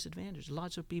people who are disadvantaged,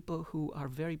 lots of people who are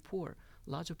very poor,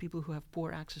 lots of people who have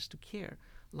poor access to care,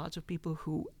 lots of people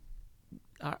who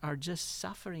are just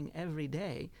suffering every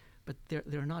day, but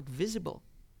they're not visible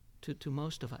to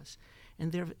most of us.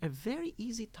 And they're a very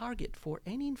easy target for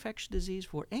any infectious disease,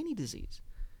 for any disease.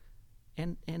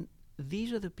 And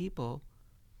these are the people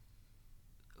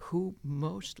who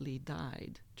mostly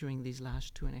died during these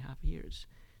last 2.5 years.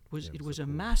 It was a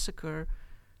massacre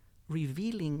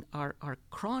revealing our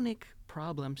chronic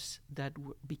problems that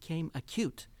became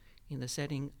acute in the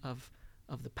setting of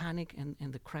the panic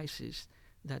and the crisis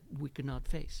that we could not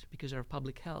face because our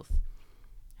public health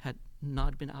had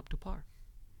not been up to par.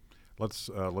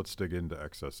 Let's dig into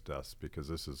excess deaths because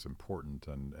this is important,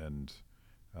 and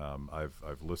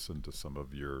I've listened to some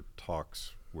of your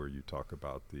talks where you talk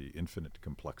about the infinite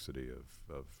complexity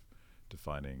of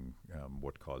defining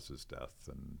what causes death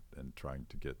and trying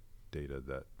to get data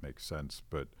that makes sense.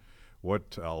 But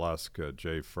I'll ask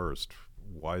Jay first,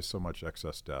 why so much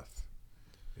excess death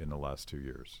in the last 2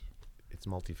 years? It's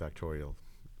multifactorial.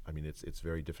 I mean, it's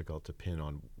very difficult to pin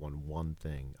on one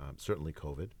thing. Certainly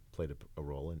COVID played a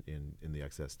role in the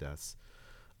excess deaths.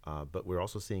 But we're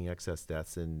also seeing excess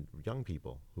deaths in young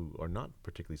people who are not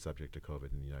particularly subject to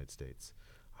COVID in the United States.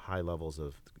 High levels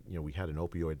of, we had an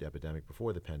opioid epidemic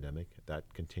before the pandemic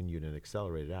that continued and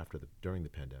accelerated during the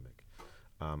pandemic.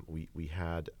 We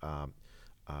had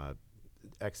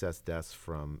excess deaths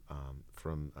from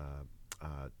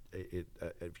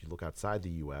if you look outside the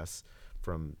U.S.,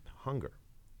 from hunger.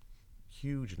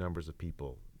 Huge numbers of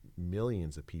people,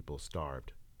 millions of people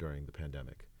starved during the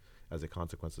pandemic as a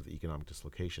consequence of the economic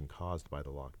dislocation caused by the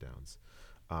lockdowns.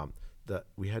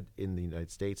 We had in the United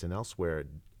States and elsewhere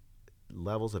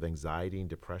levels of anxiety and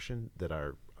depression that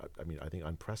are, I think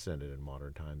unprecedented in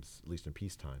modern times, at least in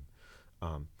peacetime.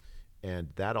 And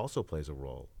that also plays a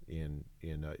role in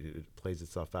it plays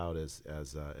itself out as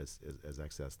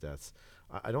excess deaths.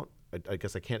 I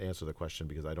guess I can't answer the question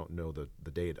because I don't know the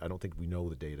data. I don't think we know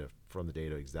the data from the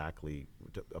data exactly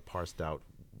parsed out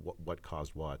what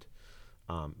caused what.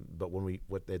 But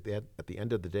at the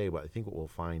end of the day, I think what we'll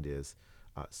find is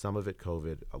some of it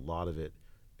COVID, a lot of it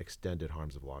extended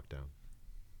harms of lockdown.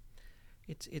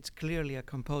 It's clearly a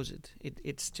composite.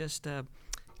 It's just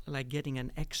like getting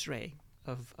an X-ray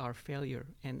of our failure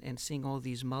and seeing all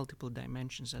these multiple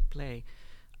dimensions at play.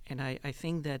 And I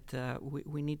think that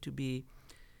we need to be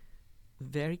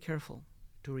very careful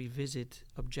to revisit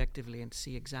objectively and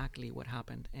see exactly what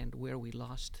happened and where we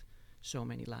lost so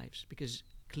many lives, because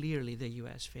clearly the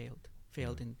U.S.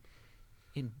 failed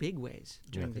in big ways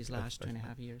during these last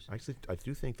 2.5 years. Actually, I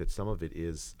do think that some of it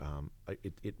is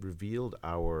it revealed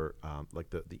our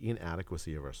like the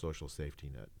inadequacy of our social safety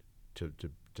net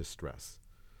to stress.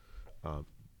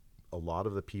 A lot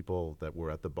of the people that were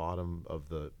at the bottom of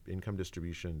the income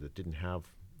distribution that didn't have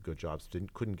good jobs,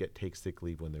 couldn't take sick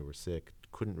leave when they were sick,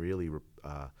 couldn't really.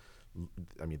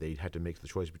 I mean, they had to make the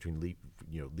choice between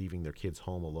leaving their kids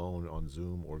home alone on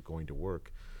Zoom or going to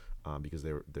work because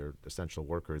they're essential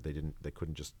workers. They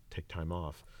couldn't just take time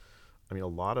off. I mean, a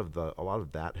lot of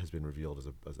that has been revealed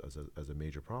as a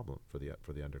major problem for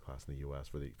the underclass in the U.S.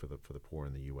 for the poor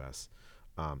in the U.S.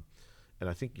 And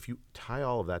I think if you tie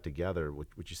all of that together, what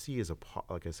you see is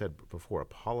like I said before, a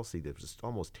policy that's just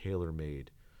almost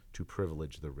tailor-made to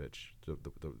privilege the rich,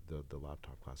 the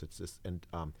laptop class. It's just, and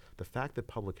the fact that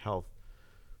public health,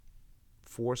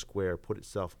 Foursquare, put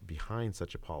itself behind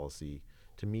such a policy,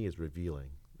 to me, is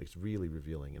revealing. It's really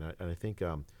revealing. And I think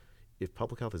if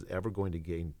public health is ever going to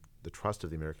gain the trust of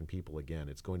the American people again,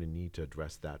 it's going to need to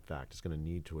address that fact. It's going to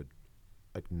need to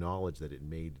acknowledge that it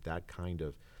made that kind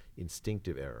of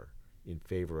instinctive error in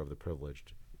favor of the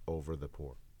privileged over the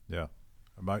poor. Yeah.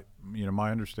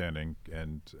 My understanding,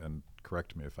 and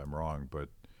correct me if I'm wrong, but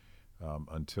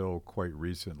until quite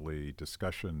recently,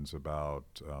 discussions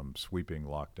about sweeping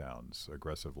lockdowns,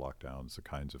 aggressive lockdowns, the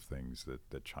kinds of things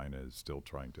that China is still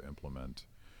trying to implement,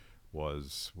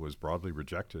 was broadly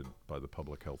rejected by the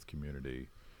public health community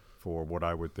for what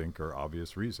I would think are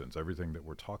obvious reasons. Everything that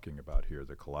we're talking about here,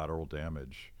 the collateral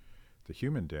damage, the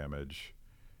human damage,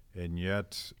 and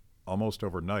yet almost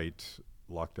overnight,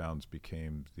 lockdowns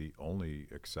became the only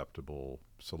acceptable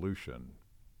solution.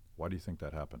 Why do you think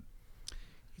that happened?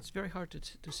 It's very hard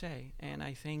to say, and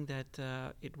I think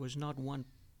that it was not one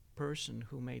person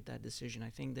who made that decision.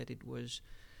 I think that it was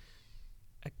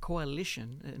a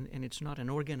coalition, and it's not an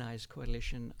organized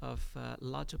coalition, of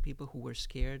lots of people who were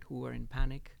scared, who were in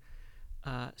panic.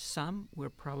 Some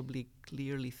were probably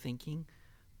clearly thinking,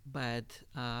 but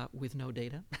with no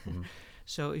data. Mm-hmm.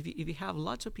 So if you have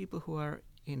lots of people who are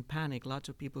in panic, lots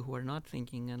of people who are not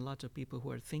thinking, and lots of people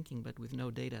who are thinking but with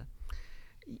no data,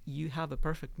 you have a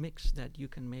perfect mix that you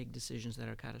can make decisions that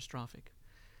are catastrophic.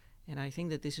 And I think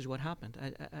that this is what happened.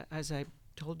 As I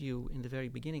told you in the very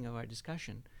beginning of our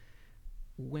discussion,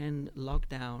 when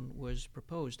lockdown was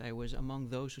proposed, I was among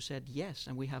those who said yes,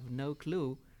 and we have no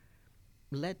clue.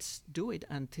 Let's do it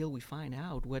until we find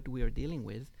out what we are dealing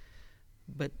with.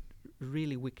 But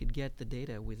really, we could get the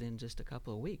data within just a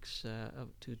couple of weeks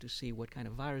to see what kind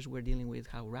of virus we're dealing with,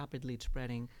 how rapidly it's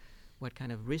spreading, what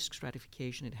kind of risk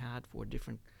stratification it had for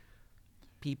different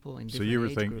people in different age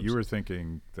groups. So you were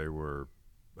thinking they were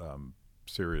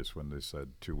serious when they said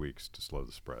 2 weeks to slow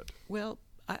the spread? Well,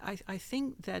 I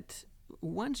think that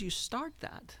once you start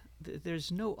that,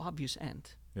 there's no obvious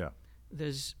end. Yeah.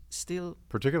 There's still...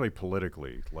 Particularly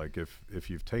politically, like if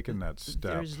you've taken that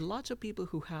step... There's lots of people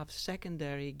who have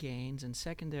secondary gains and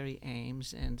secondary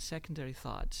aims and secondary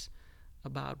thoughts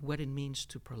about what it means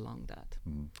to prolong that.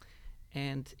 Mm.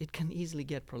 And it can easily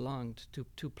get prolonged to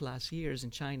 2+ years. In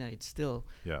China, it's still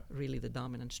really the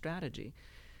dominant strategy.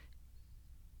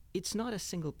 It's not a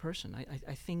single person.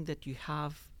 I think that you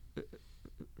have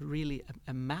really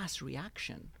a mass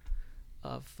reaction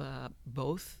of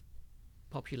both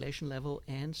population level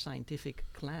and scientific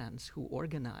clans who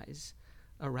organize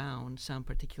around some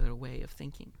particular way of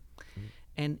thinking. Mm.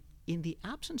 And in the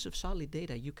absence of solid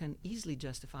data, you can easily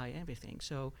justify everything.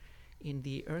 So in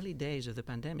the early days of the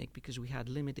pandemic, because we had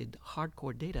limited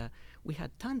hardcore data, we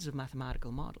had tons of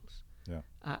mathematical models. Yeah.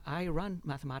 I run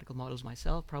mathematical models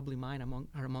myself. Probably mine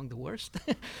are among the worst.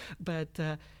 But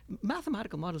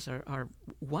mathematical models are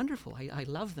wonderful. I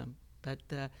love them. But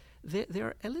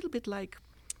they're a little bit like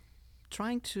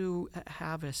trying to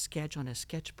have a sketch on a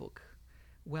sketchbook.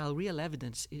 Well, real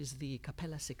evidence is the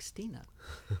Capella Sixtina.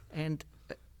 And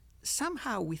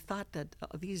somehow we thought that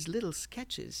these little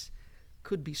sketches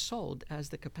could be sold as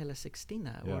the Capella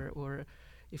Sixtina, or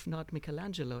if not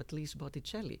Michelangelo, at least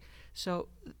Botticelli. So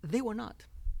they were not.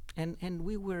 And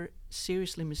we were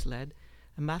seriously misled.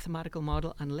 A mathematical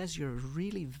model, unless you're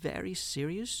really very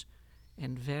serious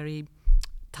and very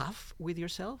tough with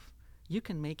yourself, you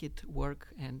can make it work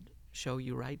and show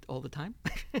you right all the time.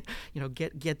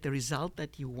 Get the result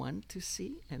that you want to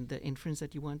see and the inference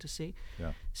that you want to see.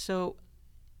 Yeah. So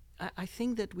I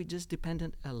think that we just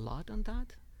depended a lot on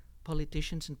that.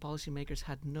 Politicians and policymakers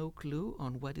had no clue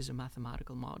on what is a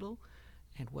mathematical model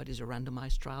and what is a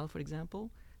randomized trial, for example.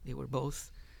 They were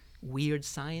both weird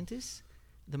scientists.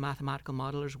 The mathematical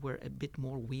modelers were a bit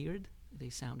more weird. They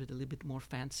sounded a little bit more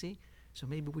fancy. So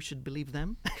maybe we should believe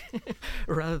them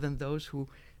rather than those who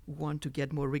want to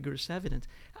get more rigorous evidence.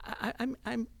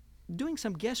 I'm doing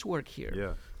some guesswork here.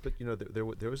 Yeah, but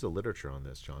there was a literature on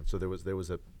this, John. So there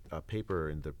was a paper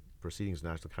in the Proceedings of the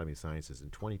National Academy of Sciences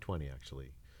in 2020,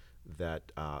 actually,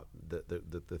 that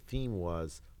the theme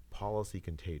was policy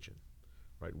contagion.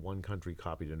 Right, one country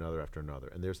copied another after another,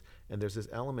 and there's this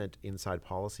element inside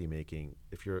policy making.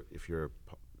 If you're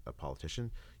a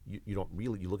politician, you don't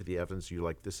really, you look at the evidence, you're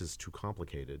like, this is too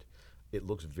complicated. It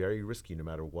looks very risky no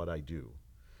matter what I do.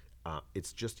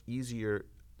 It's just easier,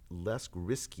 less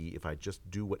risky if I just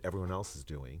do what everyone else is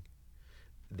doing.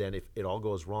 Then if it all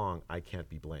goes wrong, I can't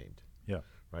be blamed. Yeah.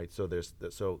 Right. So you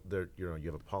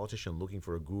have a politician looking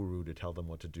for a guru to tell them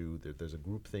what to do. There's a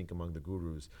groupthink among the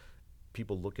gurus.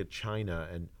 People look at China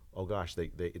and, oh gosh,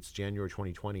 it's January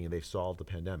 2020 and they've solved the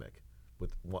pandemic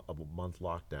with a month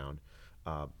lockdown.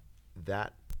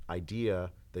 That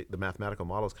idea, the mathematical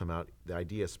models come out, the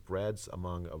idea spreads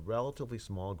among a relatively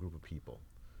small group of people.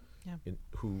 Yeah.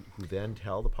 Who then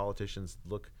tell the politicians,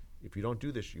 look, if you don't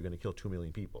do this, you're going to kill 2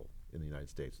 million people in the United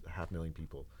States, 500,000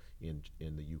 people in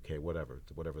the UK, whatever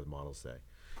the models say.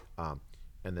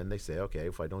 And then they say, okay,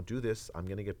 if I don't do this, I'm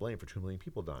going to get blamed for 2 million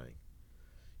people dying.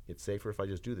 It's safer if I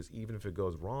just do this. Even if it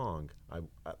goes wrong,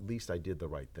 at least I did the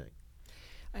right thing.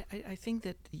 I think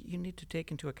that you need to take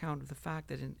into account the fact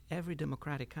that in every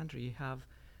democratic country you have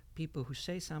people who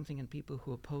say something and people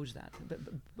who oppose that,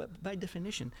 but by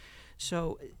definition.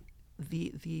 So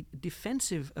the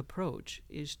defensive approach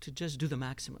is to just do the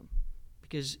maximum,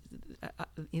 because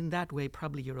in that way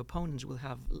probably your opponents will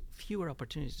have fewer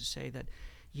opportunities to say that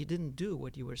you didn't do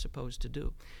what you were supposed to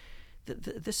do.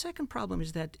 The second problem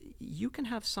is that you can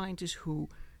have scientists who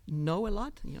know a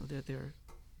lot, they're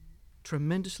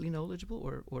tremendously knowledgeable,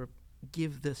 or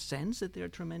give the sense that they're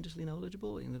tremendously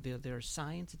knowledgeable in their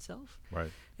science itself.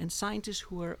 Right. And scientists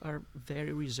who are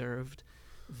very reserved,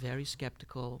 very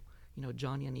skeptical.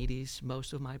 John Ioannidis,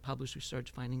 most of my published research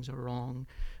findings are wrong.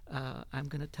 I'm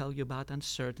going to tell you about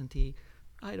uncertainty.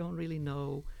 I don't really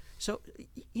know. So,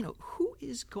 who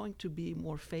is going to be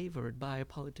more favored by a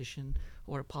politician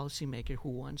or a policymaker who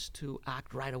wants to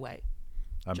act right away?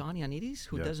 John Ioannidis,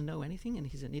 who doesn't know anything and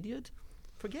he's an idiot?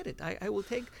 Forget it. I will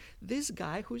take this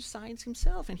guy who's science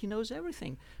himself and he knows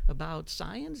everything about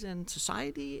science and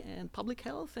society and public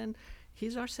health, and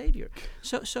he's our savior.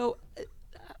 So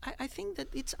I think that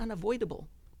it's unavoidable.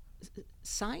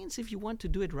 Science, if you want to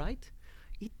do it right,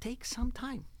 it takes some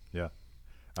time. Yeah.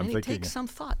 It takes some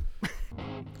thought.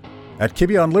 At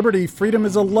Kibbe on Liberty, freedom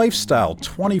is a lifestyle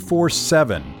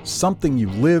 24/7, something you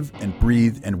live and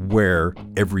breathe and wear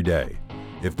every day.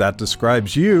 If that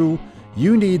describes you,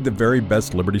 you need the very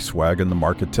best Liberty swag in the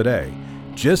market today,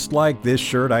 just like this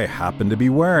shirt I happen to be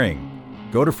wearing.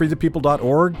 Go to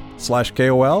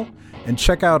freethepeople.org/KOL and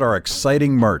check out our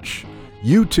exciting merch.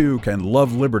 You too can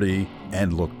love Liberty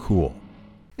and look cool.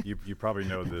 You probably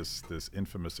know this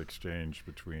infamous exchange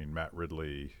between Matt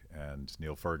Ridley and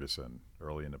Neil Ferguson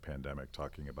early in the pandemic,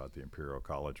 talking about the Imperial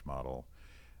College model.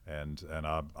 And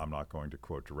I'm not going to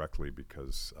quote directly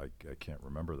because I can't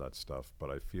remember that stuff, but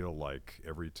I feel like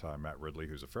every time Matt Ridley,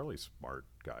 who's a fairly smart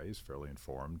guy, he's fairly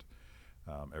informed,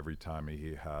 every time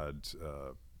he had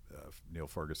Neil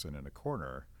Ferguson in a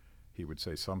corner, he would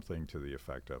say something to the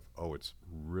effect of, "Oh, it's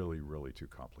really, really too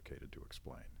complicated to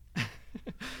explain."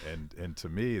 and to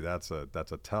me, that's a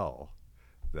tell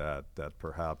that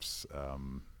perhaps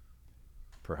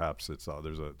it's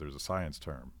there's a science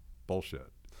term,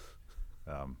 bullshit.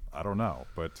 I don't know,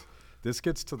 but this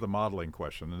gets to the modeling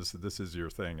question. And this is your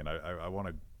thing, and I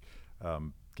want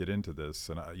to get into this.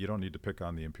 And you don't need to pick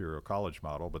on the Imperial College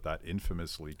model, but that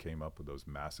infamously came up with those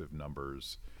massive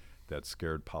numbers that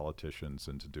scared politicians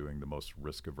into doing the most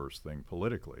risk-averse thing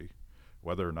politically.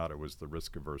 Whether or not it was the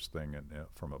risk-averse thing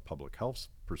from a public health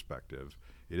perspective,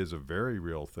 it is a very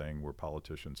real thing where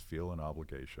politicians feel an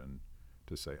obligation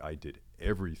to say, I did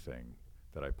everything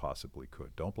that I possibly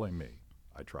could. Don't blame me.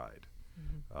 I tried.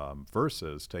 Mm-hmm.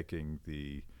 Versus taking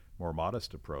the more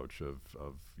modest approach of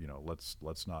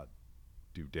let's not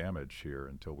do damage here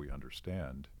until we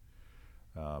understand.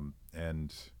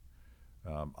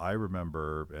 I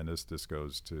remember, and this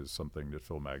goes to something that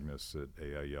Phil Magnus at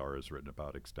AIER has written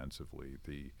about extensively,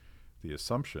 the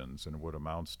assumptions and what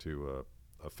amounts to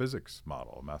a physics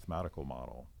model, a mathematical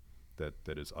model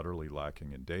that is utterly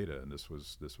lacking in data. And this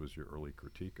was your early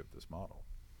critique of this model.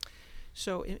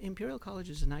 So Imperial College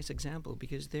is a nice example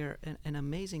because they're an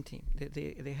amazing team.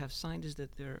 They have scientists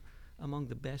that they're among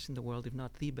the best in the world, if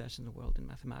not the best in the world, in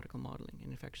mathematical modeling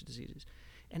in infectious diseases.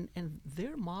 And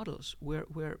their models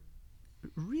were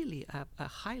really a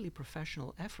highly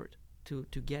professional effort to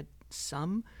get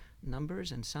some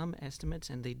numbers and some estimates,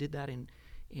 and they did that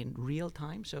in real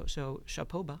time. So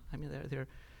chapeau bas. I mean,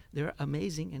 they're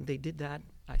amazing, and they did that,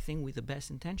 I think, with the best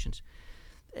intentions.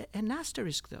 An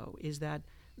asterisk, though, is that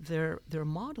their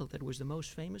model that was the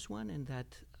most famous one, and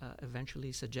that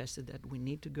eventually suggested that we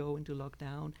need to go into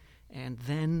lockdown, and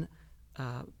then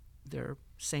their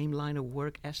same line of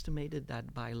work estimated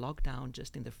that by lockdown,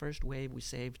 just in the first wave, we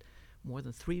saved more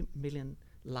than 3 million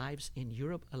lives in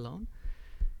Europe alone.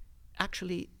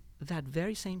 Actually, that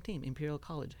very same team, Imperial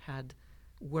College, had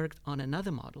worked on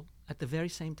another model at the very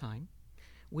same time,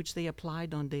 which they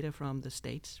applied on data from the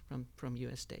states, from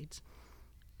US states,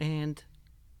 and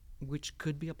which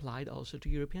could be applied also to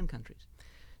European countries.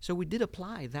 So we did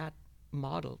apply that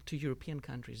model to European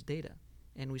countries' data,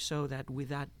 and we saw that with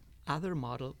that other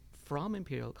model from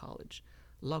Imperial College,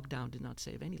 lockdown did not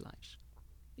save any lives.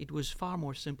 It was far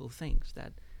more simple things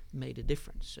that made a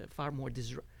difference, far more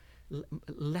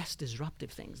less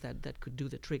disruptive things that could do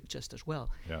the trick just as well.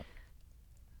 Yeah.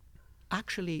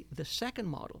 Actually, the second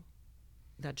model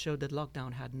that showed that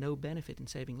lockdown had no benefit in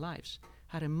saving lives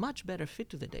had a much better fit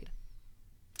to the data.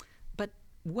 But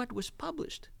what was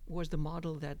published was the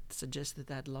model that suggested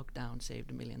that lockdown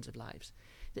saved millions of lives.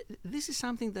 This is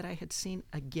something that I had seen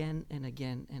again and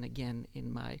again and again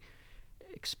in my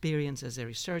experience as a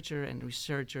researcher and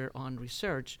researcher on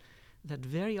research, that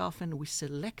very often we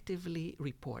selectively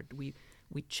report, we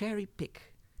cherry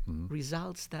pick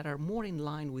results that are more in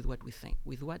line with what we think,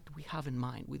 with what we have in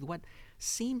mind, with what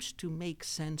seems to make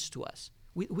sense to us,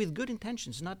 with good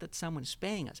intentions, not that someone's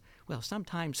paying us. Well,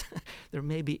 sometimes there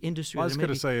may be industry, Well, I was there may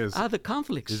going to be say, other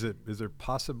conflicts. is there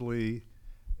possibly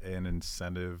an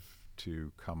incentive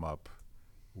to come up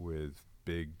with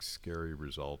big, scary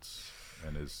results?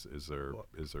 And is there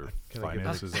Can I give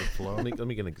finances that flow? let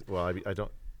me get I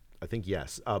don't. I think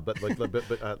yes, but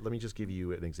let me just give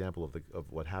you an example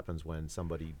of what happens when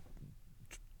somebody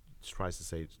tries to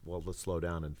say, well, let's slow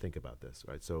down and think about this,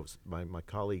 right? So my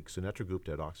colleague Sunetra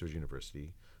Gupta at Oxford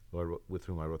University, with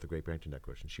whom I wrote the Great Barrington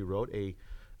Declaration, she wrote a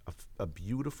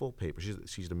beautiful paper.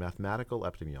 She's a mathematical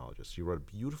epidemiologist. She wrote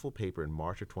a beautiful paper in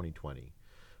March of 2020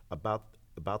 about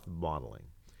the modeling,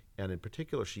 and in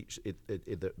particular,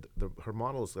 her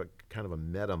model is kind of a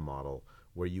meta model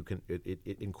where you can it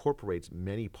incorporates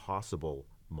many possible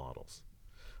models,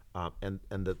 and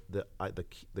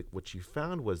what she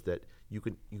found was that you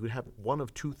could have one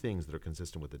of two things that are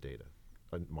consistent with the data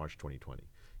in March 2020.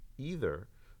 Either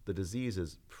the disease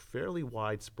is fairly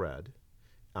widespread,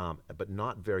 but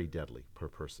not very deadly per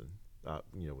person,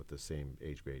 with the same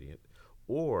age gradient,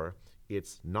 or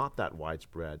it's not that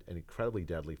widespread and incredibly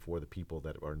deadly for the people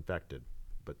that are infected,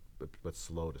 but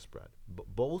slow to spread.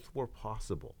 Both were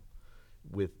possible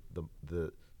with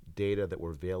the data that were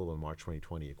available in March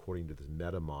 2020, according to this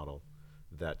meta model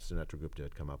that Sunetra Gupta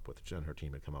had come up with, and her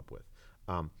team had come up with.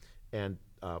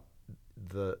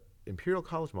 The Imperial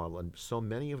College model, and so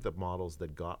many of the models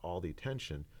that got all the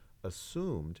attention,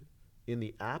 assumed, in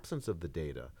the absence of the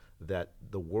data, that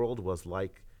the world was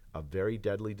like a very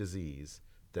deadly disease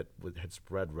that had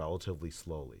spread relatively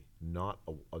slowly, not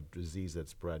a disease that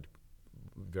spread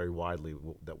very widely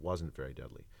that wasn't very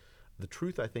deadly. The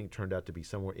truth, I think, turned out to be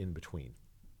somewhere in between.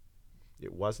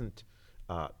 It wasn't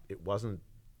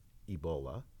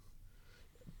Ebola,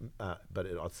 but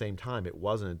at the same time, it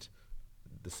wasn't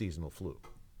the seasonal flu.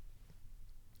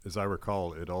 As I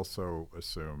recall, it also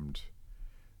assumed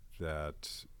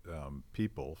that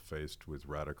people faced with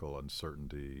radical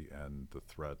uncertainty and the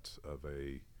threat of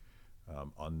a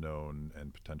unknown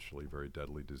and potentially very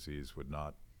deadly disease would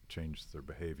not change their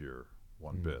behavior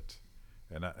one bit.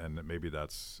 And maybe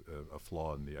that's a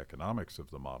flaw in the economics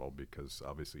of the model, because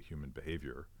obviously human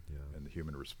behavior and the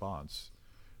human response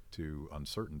to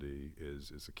uncertainty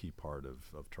is a key part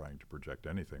of trying to project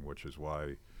anything, which is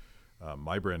why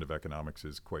my brand of economics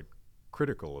is quite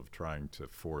critical of trying to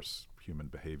force human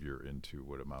behavior into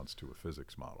what amounts to a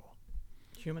physics model.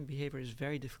 Human behavior is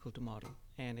very difficult to model,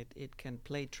 and it can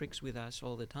play tricks with us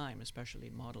all the time, especially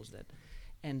in models that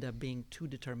end up being too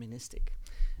deterministic.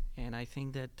 And I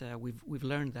think that we've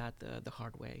learned that the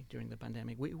hard way during the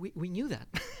pandemic. We knew that.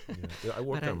 Yeah, I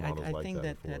worked but on models I like think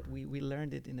that that we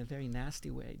learned it in a very nasty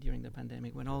way during the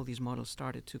pandemic, when all these models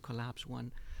started to collapse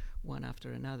one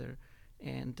after another.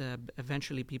 And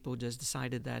eventually people just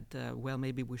decided that,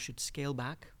 maybe we should scale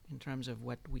back in terms of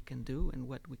what we can do and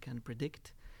what we can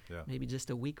predict. Yeah. Maybe just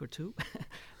a week or two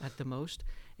at the most.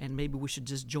 And maybe we should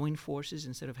just join forces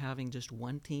instead of having just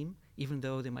one team, even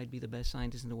though they might be the best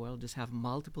scientists in the world. Just have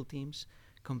multiple teams,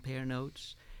 compare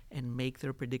notes, and make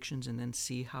their predictions, and then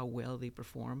see how well they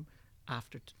perform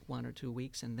after 1 or 2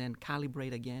 weeks, and then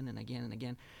calibrate again and again and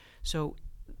again. So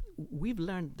we've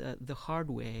learned the hard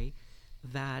way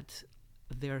that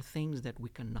there are things that we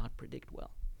cannot predict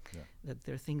well, that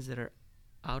there are things that are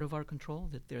out of our control,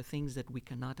 that there are things that we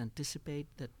cannot anticipate,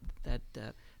 that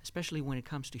especially when it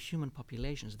comes to human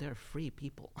populations, they're free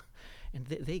people, and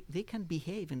they can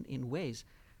behave in ways,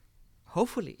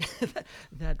 hopefully,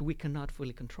 that we cannot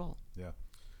fully control. Yeah.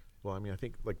 Well, I mean, I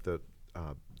think like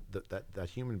that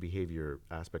human behavior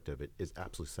aspect of it is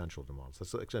absolutely central to models.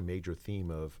 That's actually a major theme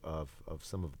of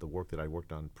some of the work that I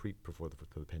worked on before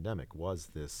the pandemic was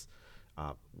this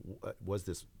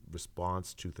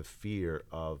response to the fear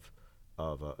of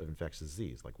infectious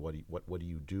disease. Like what do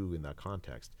you do in that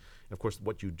context? And of course,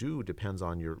 what you do depends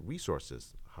on your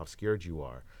resources, how scared you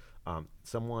are.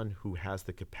 Someone who has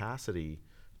the capacity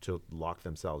to lock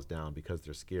themselves down because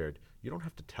they're scared, you don't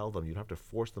have to tell them, you don't have to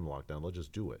force them to lock down, they'll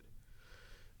just do it.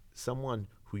 Someone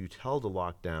who you tell to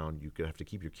lock down, you could have to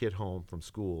keep your kid home from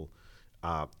school,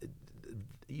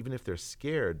 even if they're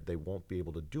scared, they won't be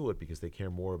able to do it because they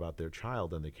care more about their child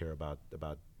than they care about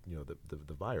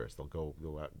the virus. They'll go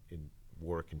out and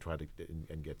work and try to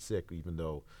and get sick, even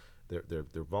though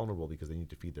they're vulnerable because they need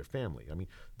to feed their family. I mean,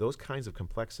 those kinds of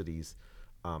complexities,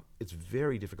 it's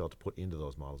very difficult to put into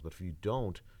those models. But if you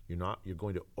don't, you're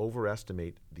going to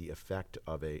overestimate the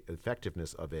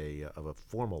effectiveness of a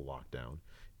formal lockdown,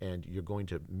 and you're going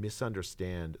to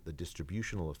misunderstand the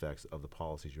distributional effects of the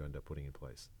policies you end up putting in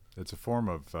place. It's a form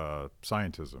of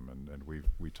scientism, and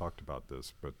we talked about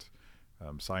this, but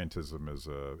scientism is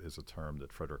a term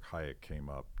that Frederick Hayek came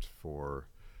up for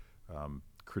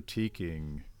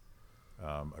critiquing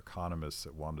economists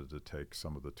that wanted to take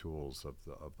some of the tools of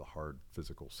the hard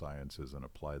physical sciences and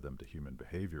apply them to human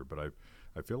behavior. But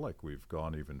I feel like we've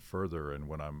gone even further, and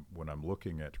when I'm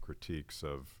looking at critiques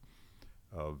of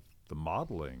the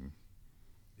modeling,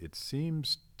 it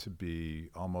seems to be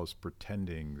almost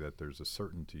pretending that there's a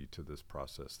certainty to this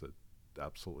process that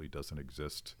absolutely doesn't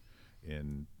exist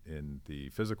in the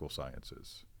physical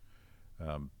sciences.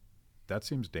 That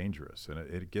seems dangerous, and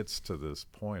it gets to this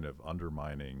point of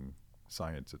undermining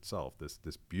science itself,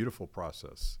 this beautiful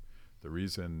process. The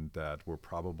reason that we're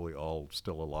probably all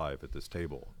still alive at this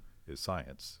table is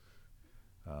science.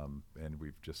 And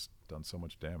we've just done so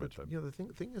much damage. But, the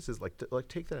thing is like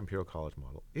take that Imperial College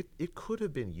model. It could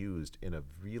have been used in a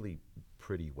really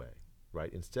pretty way,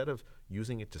 right? Instead of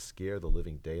using it to scare the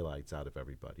living daylights out of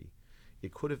everybody,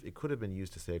 it could have been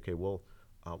used to say, okay, well,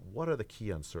 what are the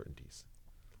key uncertainties?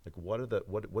 Like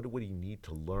what do we need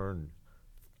to learn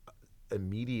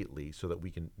immediately so that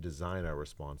we can design our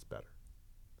response better?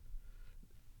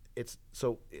 It's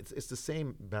the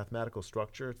same mathematical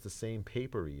structure. It's the same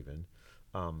paper even.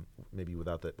 Maybe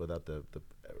without the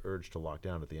urge to lock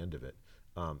down at the end of it,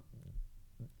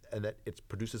 and that it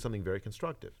produces something very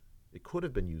constructive. It could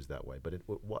have been used that way, but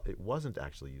it wasn't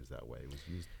actually used that way. It was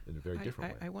used in a very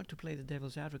different way. I want to play the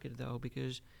devil's advocate, though,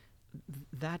 because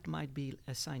that might be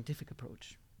a scientific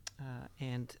approach,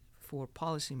 and for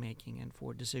policy making and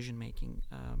for decision making,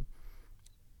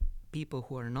 people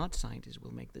who are not scientists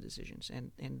will make the decisions,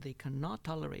 and they cannot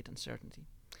tolerate uncertainty.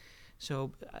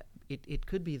 So it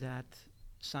could be that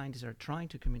scientists are trying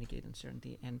to communicate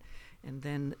uncertainty, and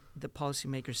then the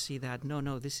policymakers see that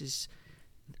no, this is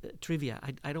trivia.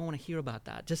 I don't want to hear about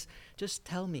that. Just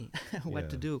tell me what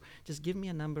to do. Just give me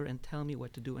a number and tell me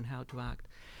what to do and how to act.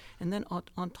 And then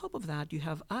on top of that, you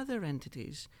have other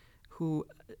entities who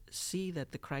see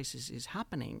that the crisis is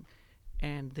happening,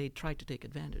 and they try to take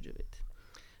advantage of it.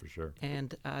 For sure.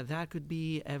 And that could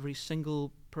be every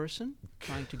single person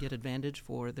trying to get advantage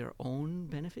for their own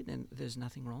benefit, and there's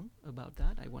nothing wrong about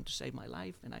that. I want to save my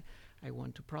life, and I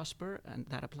want to prosper, and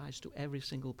that applies to every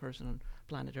single person on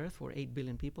planet Earth, for 8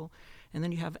 billion people. And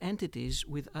then you have entities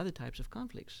with other types of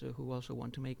conflicts who also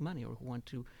want to make money, or who want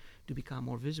to become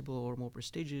more visible or more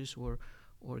prestigious, or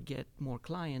get more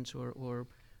clients, or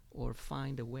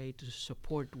find a way to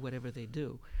support whatever they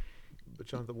do. But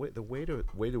John, the way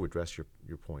to address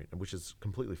your point, and which is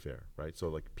completely fair, right? So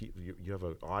like you have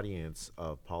an audience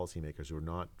of policymakers who are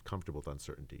not comfortable with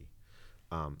uncertainty.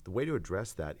 The way to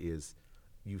address that is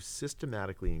you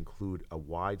systematically include a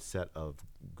wide set of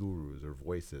gurus or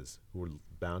voices who are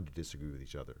bound to disagree with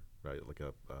each other, right? Like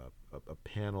a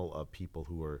panel of people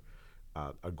who are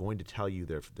going to tell you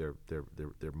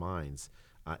their minds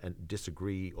and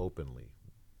disagree openly.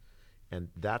 And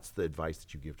that's the advice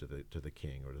that you give to the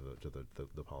king or to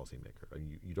the policymaker. I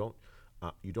mean, you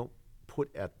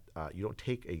don't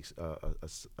take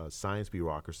a science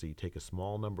bureaucracy, take a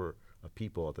small number of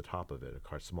people at the top of it,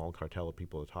 a small cartel of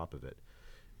people at the top of it,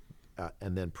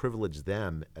 and then privilege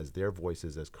them as their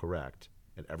voices as correct,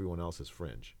 and everyone else as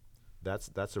fringe.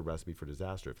 That's a recipe for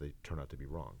disaster if they turn out to be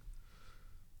wrong.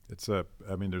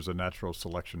 There's a natural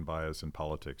selection bias in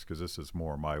politics, because this is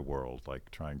more my world, like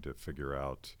trying to figure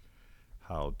out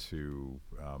how to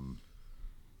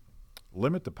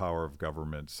limit the power of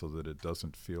government so that it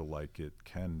doesn't feel like it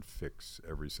can fix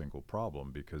every single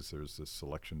problem, because there's this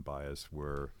selection bias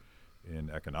where in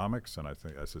economics, and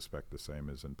I suspect the same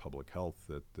is in public health,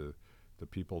 that the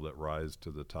people that rise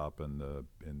to the top in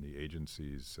the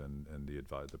agencies and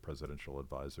the presidential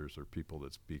advisors are people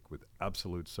that speak with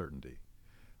absolute certainty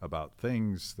about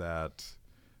things that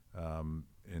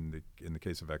in the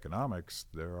case of economics,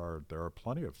 there are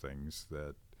plenty of things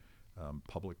that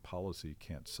public policy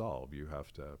can't solve. You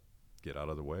have to get out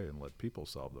of the way and let people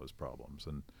solve those problems.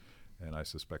 And I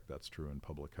suspect that's true in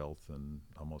public health and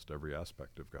almost every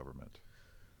aspect of government.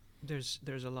 There's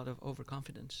a lot of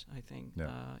overconfidence, I think,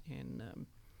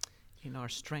 in our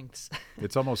strengths.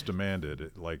 It's almost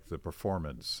demanded, like the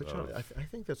performance. But John, I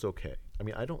think that's okay. I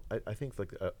mean, I think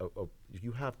like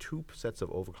you have two sets of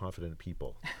overconfident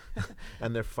people,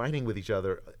 and they're fighting with each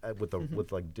other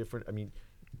with like different. I mean,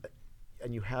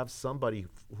 and you have somebody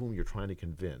whom you're trying to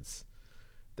convince.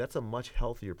 That's a much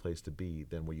healthier place to be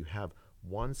than where you have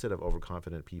one set of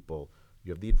overconfident people.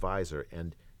 You have the advisor,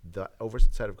 and the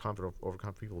set of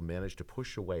overconfident people manage to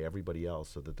push away everybody else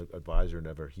so that the advisor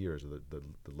never hears, or the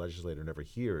legislator never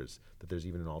hears that there's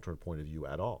even an alternate point of view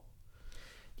at all.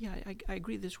 Yeah, I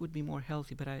agree this would be more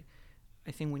healthy, but I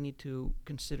think we need to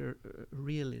consider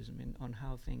realism on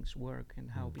how things work and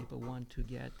how people want to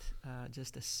get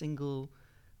just a single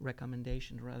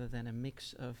recommendation rather than a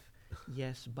mix of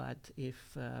yes, but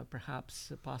if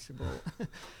perhaps possible.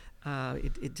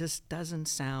 It just doesn't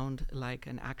sound like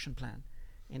an action plan.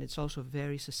 And it's also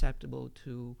very susceptible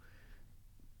to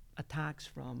attacks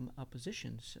from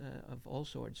oppositions of all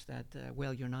sorts that,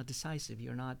 you're not decisive,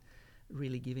 you're not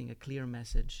really giving a clear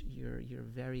message, you're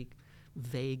very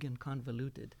vague and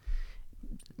convoluted.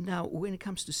 Now, when it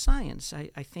comes to science,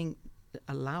 I think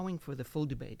allowing for the full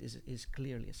debate is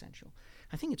clearly essential.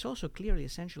 I think it's also clearly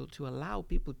essential to allow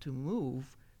people to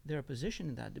move their position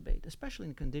in that debate, especially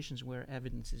in conditions where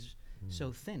evidence is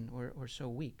so thin or so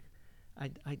weak.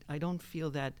 I don't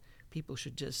feel that people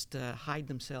should just hide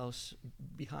themselves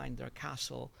behind their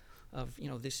castle of,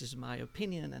 this is my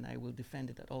opinion and I will defend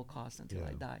it at all costs until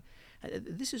I die.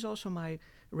 This is also my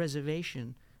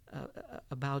reservation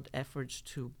about efforts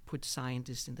to put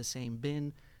scientists in the same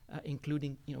bin,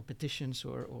 including petitions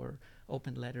or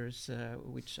open letters,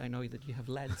 which I know that you have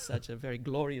led such a very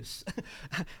glorious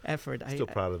effort. Still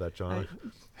proud of that, John.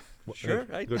 Sure,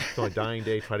 right? Good. On my dying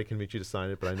day, try to convince you to sign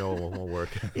it, but I know it won't work.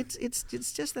 It's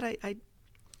just that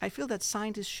I feel that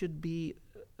scientists should be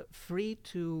free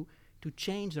to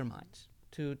change their minds,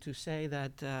 to say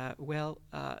that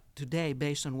today,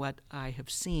 based on what I have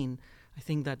seen, I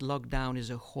think that lockdown is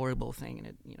a horrible thing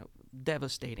and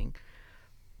devastating.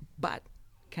 But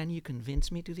can you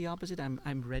convince me to the opposite?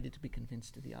 I'm ready to be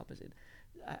convinced to the opposite.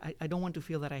 I don't want to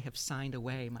feel that I have signed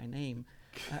away my name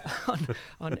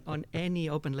on any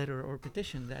open letter or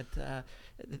petition. That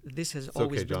this has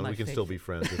always been John. my We can faith. still be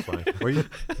friends. It's fine. Well,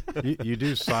 you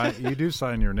do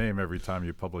sign your name every time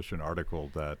you publish an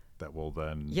article that will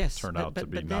then turn out to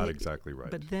be not exactly right.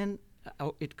 But then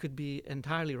it could be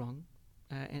entirely wrong,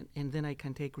 and then I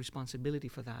can take responsibility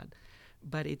for that.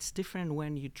 But it's different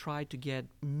when you try to get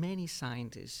many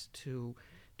scientists to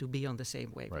be on the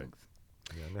same wavelength. Right.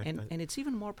 Yeah, and it's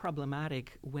even more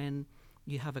problematic when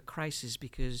you have a crisis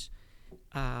because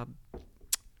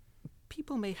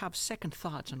people may have second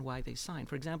thoughts on why they sign.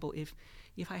 For example, if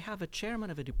I have a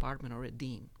chairman of a department or a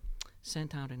dean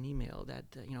sent out an email that,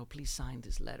 please sign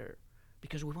this letter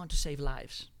because we want to save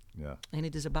lives. Yeah. And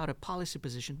it is about a policy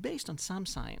position based on some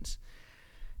science.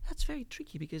 That's very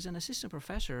tricky because an assistant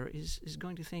professor is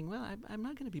going to think, well, I'm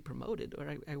not going to be promoted,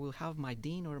 or I will have my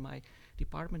dean or my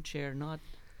department chair not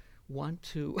want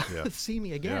to see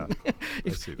me again. Yeah.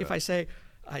 if I say,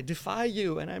 I defy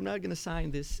you and I'm not going to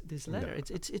sign this letter.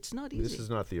 Yeah. It's not easy. This is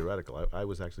not theoretical. I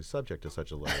was actually subject to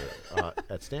such a letter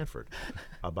at Stanford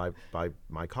by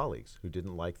my colleagues who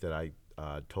didn't like that I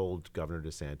told Governor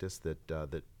DeSantis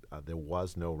that there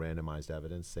was no randomized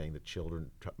evidence saying that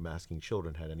masking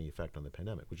children had any effect on the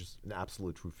pandemic, which is an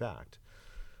absolute true fact.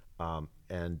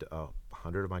 And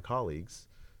 100 of my colleagues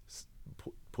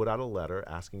put out a letter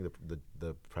asking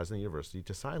the president of the university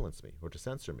to silence me or to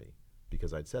censor me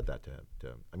because I'd said that to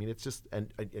him. I mean, it's just,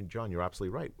 and John, you're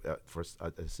absolutely right. For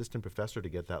an assistant professor to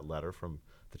get that letter from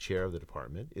the chair of the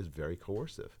department is very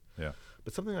coercive. Yeah.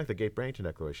 But something like the Gates-Barrington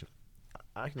Declaration,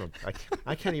 I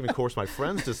can't even coerce my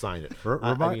friends to sign it.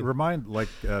 Remind, like,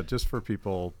 just for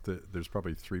people, there's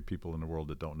probably 3 people in the world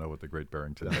that don't know what the Great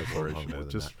Barrington Declaration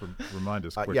is. Just remind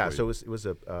us quickly. So it was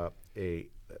a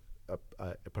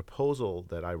proposal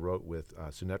that I wrote with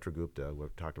Sunetra Gupta, who we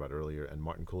talked about earlier, and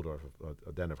Martin Kulldorff,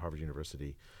 then of Harvard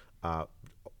University,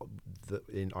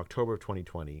 in October of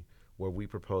 2020, where we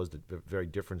proposed a very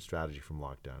different strategy from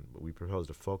lockdown. We proposed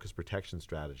a focused protection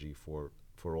strategy for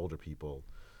older people,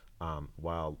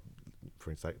 while,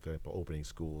 for example, opening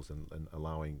schools and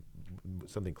allowing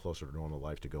something closer to normal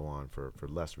life to go on for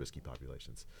less risky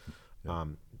populations. Yeah.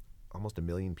 Almost 1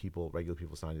 million people, regular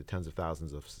people, signed it. Tens of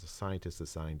thousands of scientists have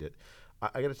signed it.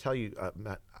 I got to tell you,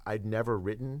 Matt, I'd never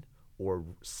written or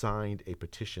signed a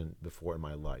petition before in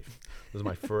my life. This is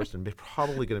my first and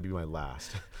probably going to be my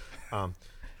last.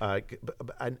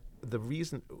 And the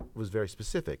reason was very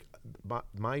specific.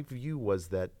 My view was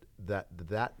that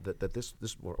this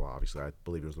well, obviously I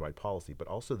believe it was the right policy, but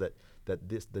also that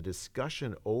the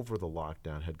discussion over the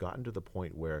lockdown had gotten to the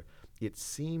point where it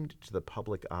seemed to the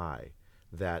public eye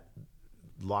that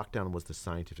lockdown was the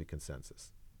scientific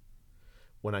consensus,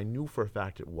 when I knew for a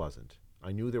fact it wasn't.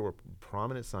 I knew there were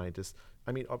prominent scientists,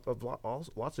 I mean, of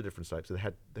lots of different types that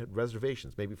had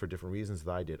reservations, maybe for different reasons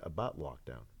that I did, about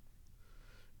lockdown,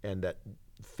 and that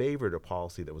favored a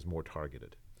policy that was more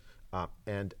targeted.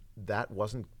 And that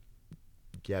wasn't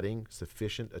getting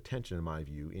sufficient attention, in my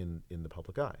view, in the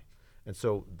public eye. And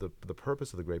so the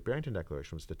purpose of the Great Barrington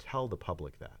Declaration was to tell the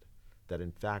public that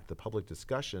in fact the public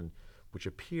discussion, which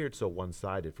appeared so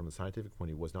one-sided from a scientific point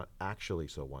of view, was not actually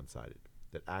so one-sided,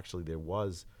 that actually there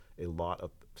was a lot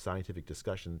of scientific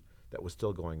discussion that was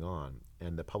still going on,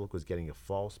 and the public was getting a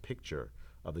false picture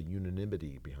of the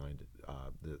unanimity behind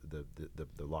the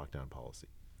lockdown policy.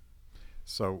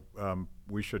 So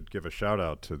we should give a shout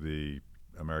out to the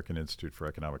American Institute for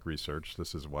Economic Research.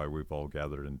 This is why we've all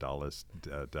gathered in Dallas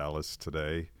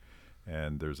today.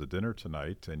 And there's a dinner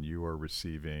tonight, and you are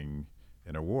receiving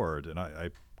an award. And I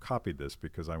copied this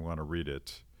because I want to read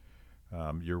it.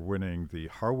 You're winning the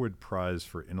Harwood Prize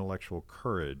for Intellectual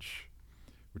Courage,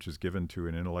 which is given to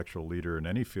an intellectual leader in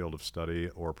any field of study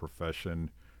or profession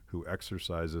who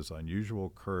exercises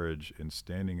unusual courage in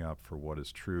standing up for what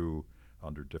is true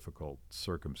under difficult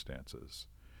circumstances.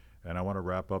 And I want to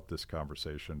wrap up this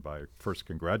conversation by first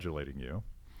congratulating you.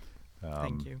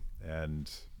 Thank you. And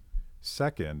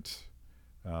second,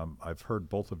 I've heard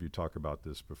both of you talk about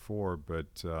this before,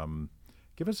 but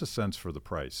give us a sense for the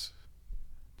price.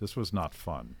 This was not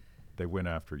fun. They went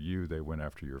after you. They went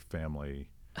after your family.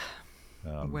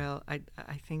 Well, I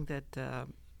think that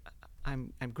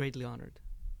I'm greatly honored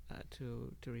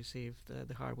to receive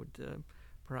the Harwood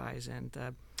Prize,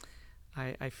 and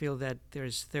I feel that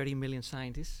there's 30 million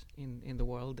scientists in the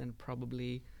world, and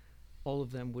probably all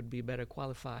of them would be better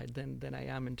qualified than I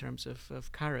am in terms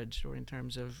of courage or in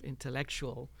terms of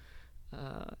intellectual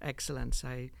excellence.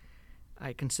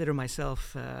 I consider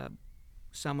myself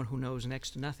someone who knows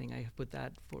next to nothing. I have put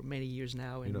that for many years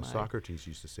now. Socrates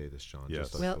used to say this, John.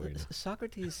 Yes. Well,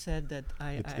 Socrates said that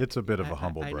it's a bit of a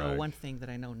humble brag. I know one thing, that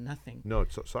I know nothing. No,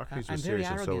 Socrates was serious,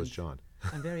 and so was John.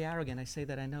 I'm very arrogant. I say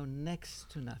that I know next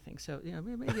to nothing. So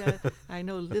maybe I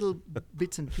know little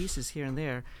bits and pieces here and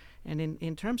there. And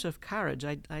in terms of courage,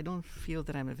 I don't feel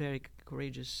that I'm a very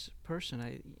courageous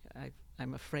person.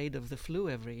 I'm afraid of the flu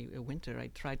every winter. I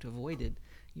try to avoid it.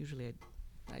 Usually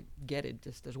I get it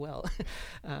just as well.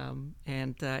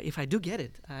 And if I do get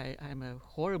it, I'm a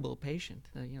horrible patient.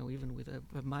 Even with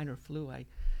a minor flu,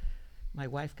 my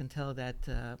wife can tell that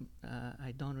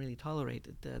I don't really tolerate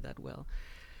it that well.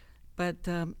 But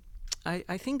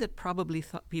I think that probably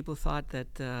people thought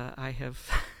that I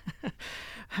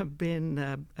have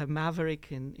been a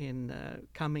maverick in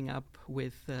coming up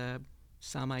with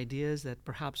some ideas that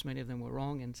perhaps many of them were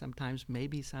wrong, and sometimes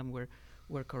maybe some were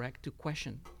correct, to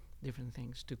question different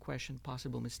things, to question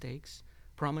possible mistakes,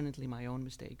 prominently my own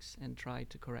mistakes, and try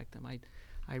to correct them.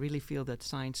 I really feel that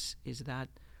science is that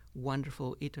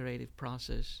wonderful iterative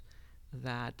process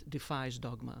that defies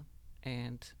dogma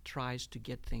and tries to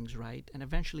get things right, and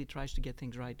eventually tries to get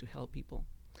things right to help people.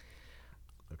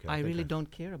 Okay, I really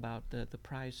don't care about the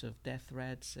price of death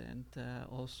threats and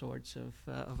all sorts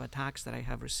of attacks that I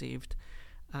have received.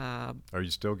 Are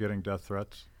you still getting death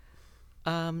threats?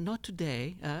 Not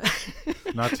today.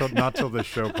 Not till this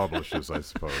show publishes, I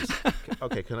suppose.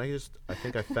 Okay, can I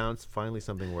think I found finally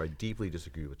something where I deeply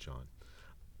disagree with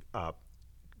John.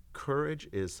 Courage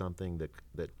is something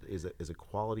that is a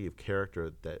quality of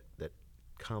character that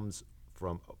comes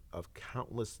from of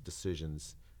countless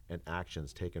decisions and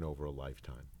actions taken over a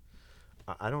lifetime.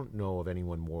 I don't know of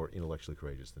anyone more intellectually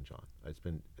courageous than John. It's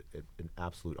been an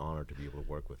absolute honor to be able to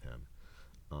work with him.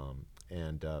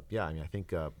 Yeah, I mean, I think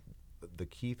the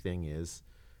key thing is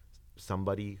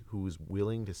somebody who's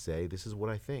willing to say, this is what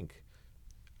I think.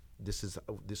 This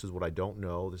is what I don't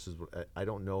know. This is what I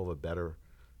don't know of a better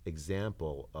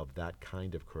example of that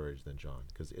kind of courage than John.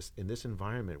 Because in this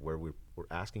environment where we're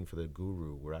asking for the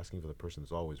guru, we're asking for the person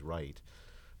that's always right,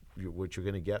 what you're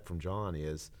going to get from John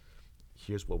is,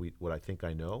 here's what I think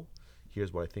I know.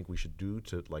 Here's what I think we should do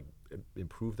to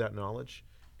improve that knowledge.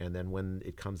 And then when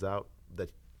it comes out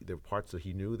that there are parts that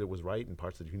he knew that was right and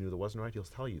parts that he knew that wasn't right, he'll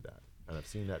tell you that. And I've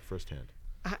seen that firsthand.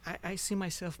 I see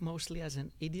myself mostly as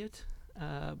an idiot.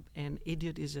 And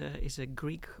idiot is a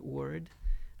Greek word.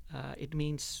 It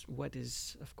means what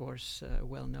is, of course,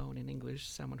 well known in English,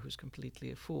 someone who's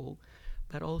completely a fool.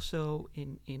 But also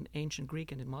in ancient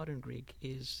Greek and in modern Greek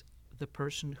is the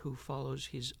person who follows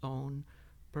his own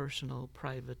personal,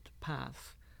 private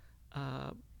path,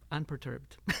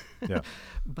 unperturbed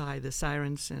by the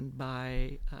sirens and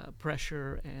by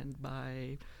pressure and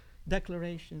by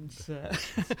declarations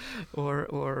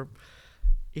or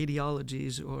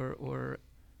ideologies or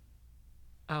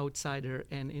outsider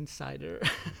and insider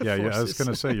Yeah, forces. I was going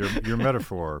to say your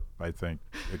metaphor, I think,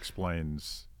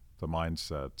 explains the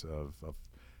mindset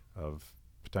of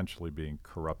potentially being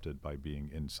corrupted by being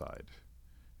inside.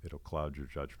 It'll cloud your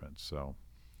judgment. So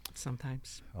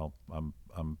Sometimes.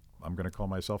 I'm going to call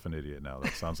myself an idiot now.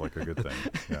 That sounds like a good thing.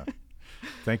 Yeah.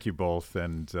 Thank you both.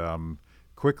 And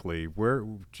quickly,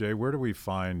 Jay, where do we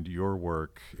find your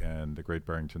work and the Great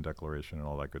Barrington Declaration and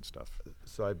all that good stuff?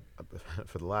 So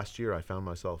for the last year, I found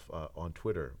myself on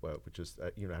Twitter, which is,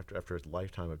 after a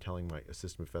lifetime of telling my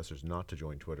assistant professors not to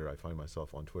join Twitter, I find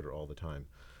myself on Twitter all the time.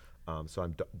 So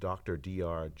I'm Dr.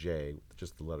 D.R.J.,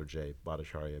 just the letter J,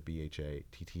 Bhattacharya, Bhattacharya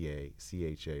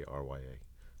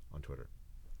on Twitter.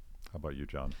 How about you,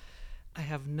 John? I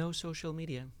have no social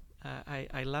media.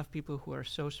 I love people who are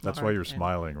so smart. That's why you're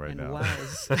smiling right and now.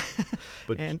 Wise.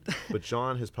 But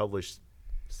John has published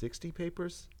 60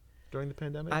 papers during the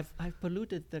pandemic? I've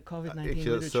polluted the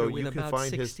COVID-19 so literature you with can about find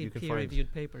 60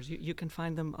 peer-reviewed papers. You can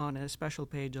find them on a special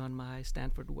page on my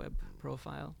Stanford web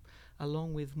profile,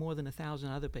 along with more than 1,000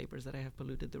 other papers that I have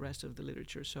polluted the rest of the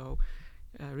literature. So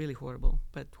really horrible.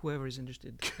 But whoever is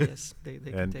interested, yes, they can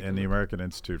take a look. And the American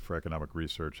Institute for Economic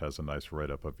Research has a nice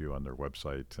write-up of you on their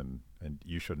website, and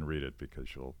you shouldn't read it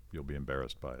because you'll be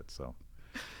embarrassed by it. So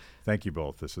thank you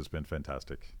both. This has been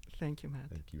fantastic. Thank you, Matt.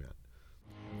 Thank you, Matt.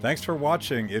 Thanks for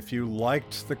watching. If you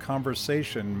liked the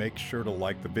conversation, make sure to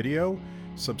like the video,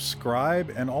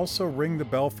 subscribe, and also ring the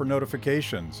bell for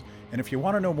notifications. And if you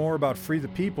want to know more about Free the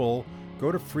People,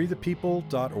 go to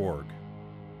freethepeople.org.